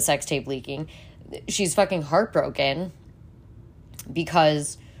from the sex tape leaking. She's fucking heartbroken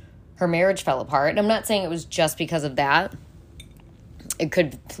because her marriage fell apart. And I'm not saying it was just because of that. It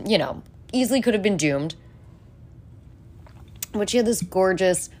could, you know, easily could have been doomed. But she had this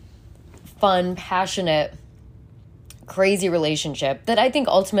gorgeous, fun, passionate, crazy relationship that I think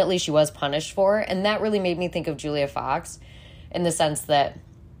ultimately she was punished for. And that really made me think of Julia Fox in the sense that,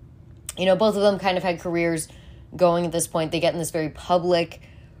 you know, both of them kind of had careers going at this point. They get in this very public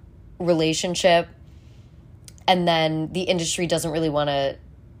relationship, and then the industry doesn't really want to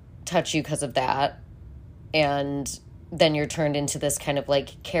touch you because of that. And then you're turned into this kind of,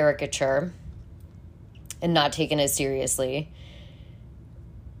 like, caricature and not taken as seriously,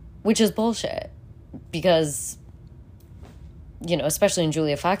 which is bullshit, because especially in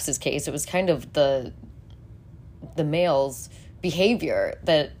Julia Fox's case, it was kind of the male's behavior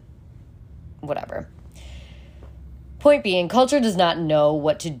that, whatever. Point being, culture does not know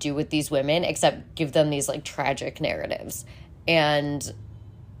what to do with these women except give them these, like, tragic narratives. And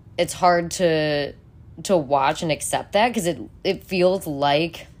it's hard to watch and accept that, because it feels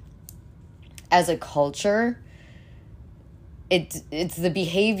like, as a culture, it's the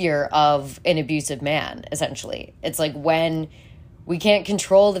behavior of an abusive man, essentially. It's like when we can't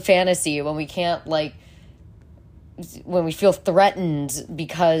control the fantasy, when we can't, like, when we feel threatened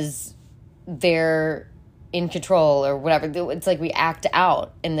because they're in control or whatever, it's like we act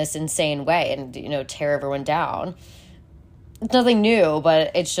out in this insane way and, tear everyone down. It's nothing new,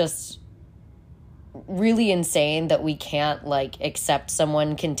 but it's just really insane that we can't, like, accept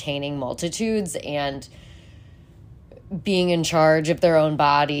someone containing multitudes and being in charge of their own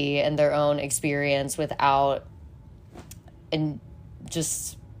body and their own experience without, and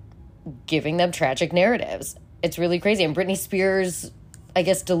just giving them tragic narratives. It's really crazy. And Britney Spears, I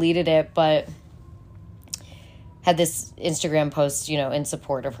guess, deleted it, but had this Instagram post, in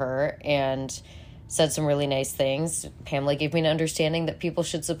support of her, and said some really nice things. Pamela gave me an understanding that people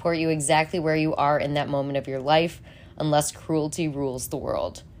should support you exactly where you are in that moment of your life, unless cruelty rules the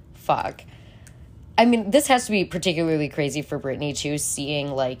world. Fuck. I mean, this has to be particularly crazy for Britney, too,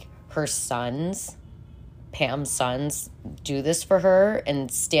 seeing, like, her sons, Pam's sons, do this for her and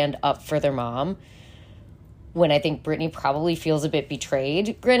stand up for their mom, when I think Britney probably feels a bit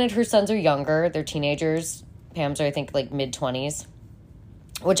betrayed. Granted, her sons are younger. They're teenagers. Pam's are, I think, like, mid-20s.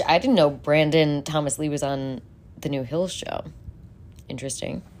 Which I didn't know Brandon Thomas Lee was on the new Hills show.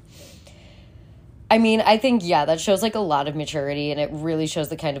 Interesting. I mean, I think, yeah, that shows, like, a lot of maturity, and it really shows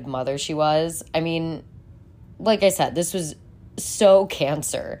the kind of mother she was. I mean, like I said, this was so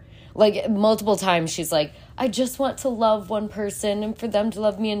Cancer. Like, multiple times she's like, I just want to love one person and for them to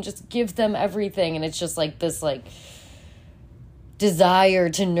love me and just give them everything. And it's just, like, this, like, desire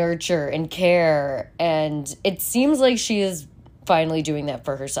to nurture and care. And it seems like she is finally doing that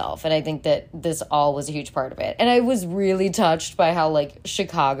for herself. And I think that this all was a huge part of it. And I was really touched by how, like,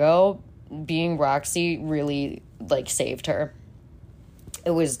 Chicago, being Roxy, really, like, saved her. It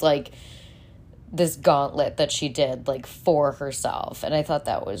was, like, this gauntlet that she did, like, for herself. And I thought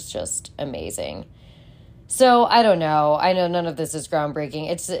that was just amazing. So, I don't know. I know none of this is groundbreaking.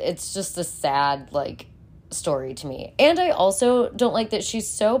 It's just a sad, like, story to me. And I also don't like that she's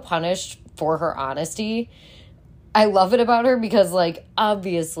so punished for her honesty. I love it about her because, like,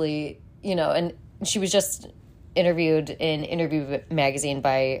 obviously, and she was just interviewed in Interview Magazine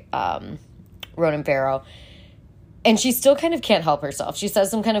by Ronan Farrow, and she still kind of can't help herself. She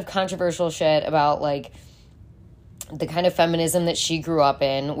says some kind of controversial shit about, like, the kind of feminism that she grew up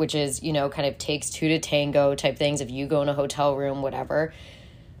in, which is, kind of takes two to tango type things. If you go in a hotel room, whatever.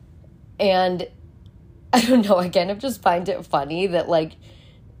 And I don't know, again, I just find it funny that, like,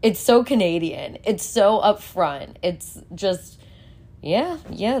 it's so Canadian. It's so upfront. It's just, yeah,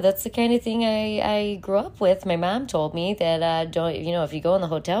 that's the kind of thing I grew up with. My mom told me that, don't, if you go in the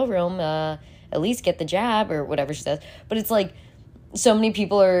hotel room, at least get the jab or whatever she says. But it's like, so many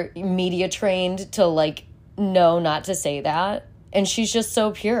people are media trained to, like, know not to say that. And she's just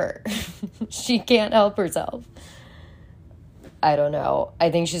so pure. She can't help herself. I don't know.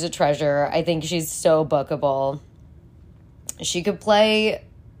 I think she's a treasure. I think she's so bookable. She could play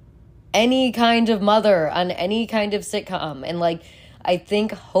any kind of mother on any kind of sitcom. And, like, I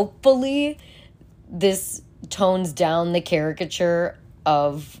think hopefully this tones down the caricature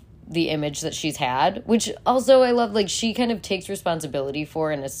of the image that she's had, which also I love, like, she kind of takes responsibility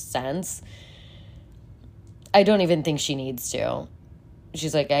for in a sense. I don't even think she needs to.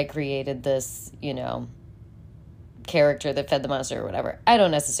 She's like, I created this, character that fed the monster or whatever. I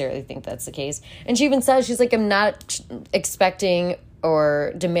don't necessarily think that's the case. And she even says, she's like, I'm not expecting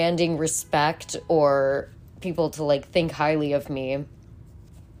or demanding respect or people to, like, think highly of me.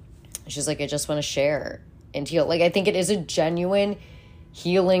 She's like, I just want to share and heal. Like, I think it is a genuine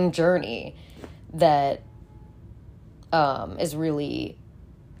healing journey that is really,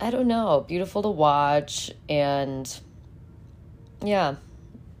 I don't know, beautiful to watch. And yeah,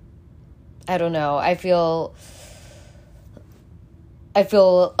 I don't know. I feel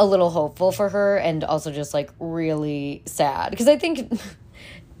a little hopeful for her and also just, like, really sad. Because I think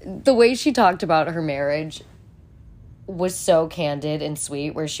the way she talked about her marriage was so candid and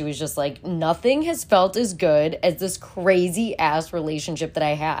sweet, where she was just like, nothing has felt as good as this crazy-ass relationship that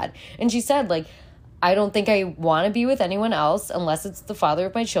I had. And she said, like, I don't think I want to be with anyone else unless it's the father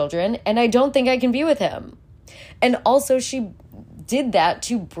of my children, and I don't think I can be with him. And also she did that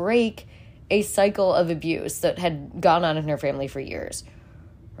to break a cycle of abuse that had gone on in her family for years.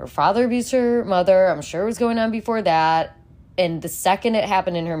 Her father abused her mother. I'm sure it was going on before that. And the second it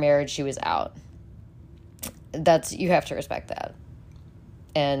happened in her marriage, she was out. You have to respect that.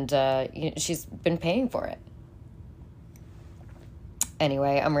 And she's been paying for it.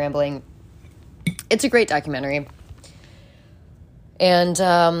 Anyway, I'm rambling. It's a great documentary.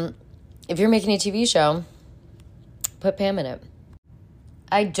 And if you're making a TV show, put Pam in it.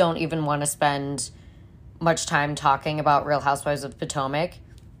 I don't even want to spend much time talking about Real Housewives of Potomac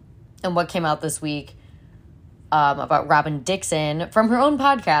and what came out this week about Robin Dixon from her own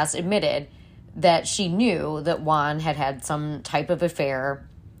podcast admitted that she knew that Juan had had some type of affair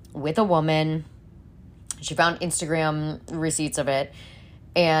with a woman. She found Instagram receipts of it,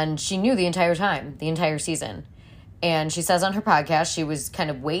 and she knew the entire time, the entire season. And she says on her podcast she was kind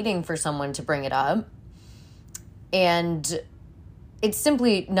of waiting for someone to bring it up. And it's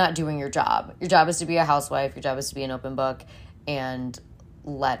simply not doing your job. Your job is to be a housewife. Your job is to be an open book and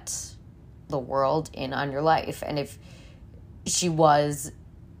let the world in on your life. And if she was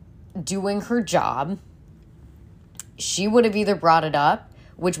doing her job, she would have either brought it up,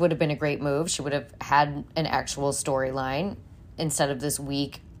 which would have been a great move. She would have had an actual storyline instead of this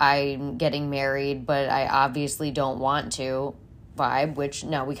week, I'm getting married, but I obviously don't want to vibe, which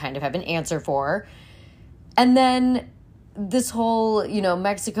now we kind of have an answer for. And then this whole,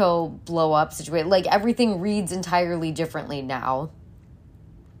 Mexico blow up situation, like everything reads entirely differently now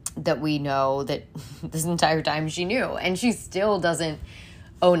that we know that this entire time she knew. And she still doesn't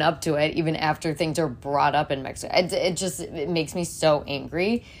own up to it, even after things are brought up in Mexico. It makes me so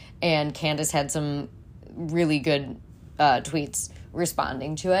angry. And Candace had some really good tweets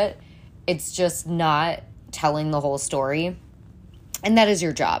responding to it. It's just not telling the whole story. And that is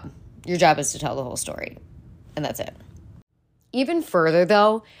your job. Your job is to tell the whole story. And that's it. Even further,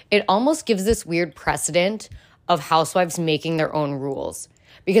 though, it almost gives this weird precedent of housewives making their own rules.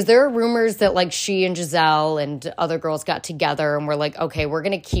 Because there are rumors that, she and Giselle and other girls got together and were like, okay, we're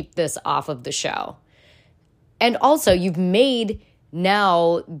going to keep this off of the show. And also, you've made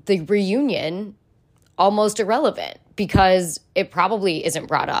now the reunion almost irrelevant because it probably isn't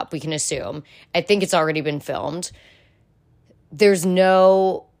brought up, we can assume. I think it's already been filmed. There's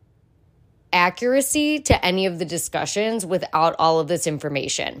no accuracy to any of the discussions without all of this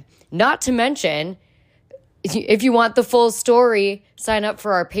information. Not to mention, if you want the full story, sign up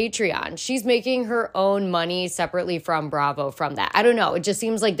for our Patreon. She's making her own money separately from Bravo from that. I don't know. It just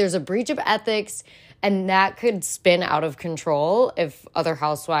seems like there's a breach of ethics, and that could spin out of control if other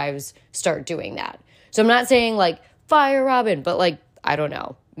housewives start doing that. So I'm not saying, fire Robin, but, I don't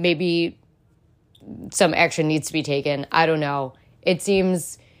know. Maybe some action needs to be taken. I don't know. It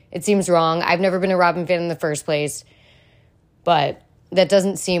seems wrong. I've never been a Robin fan in the first place, but that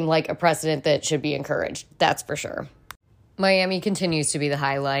doesn't seem like a precedent that should be encouraged. That's for sure. Miami continues to be the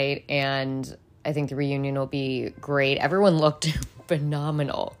highlight, and I think the reunion will be great. Everyone looked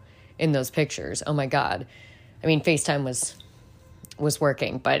phenomenal in those pictures. Oh my God. I mean, FaceTime was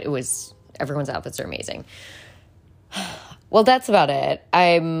working, but everyone's outfits are amazing. Well, that's about it.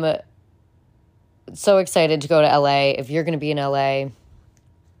 I'm so excited to go to LA. If you're going to be in LA,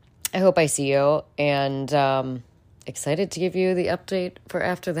 I hope I see you, and excited to give you the update for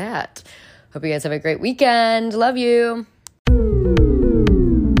after that. Hope you guys have a great weekend. Love you.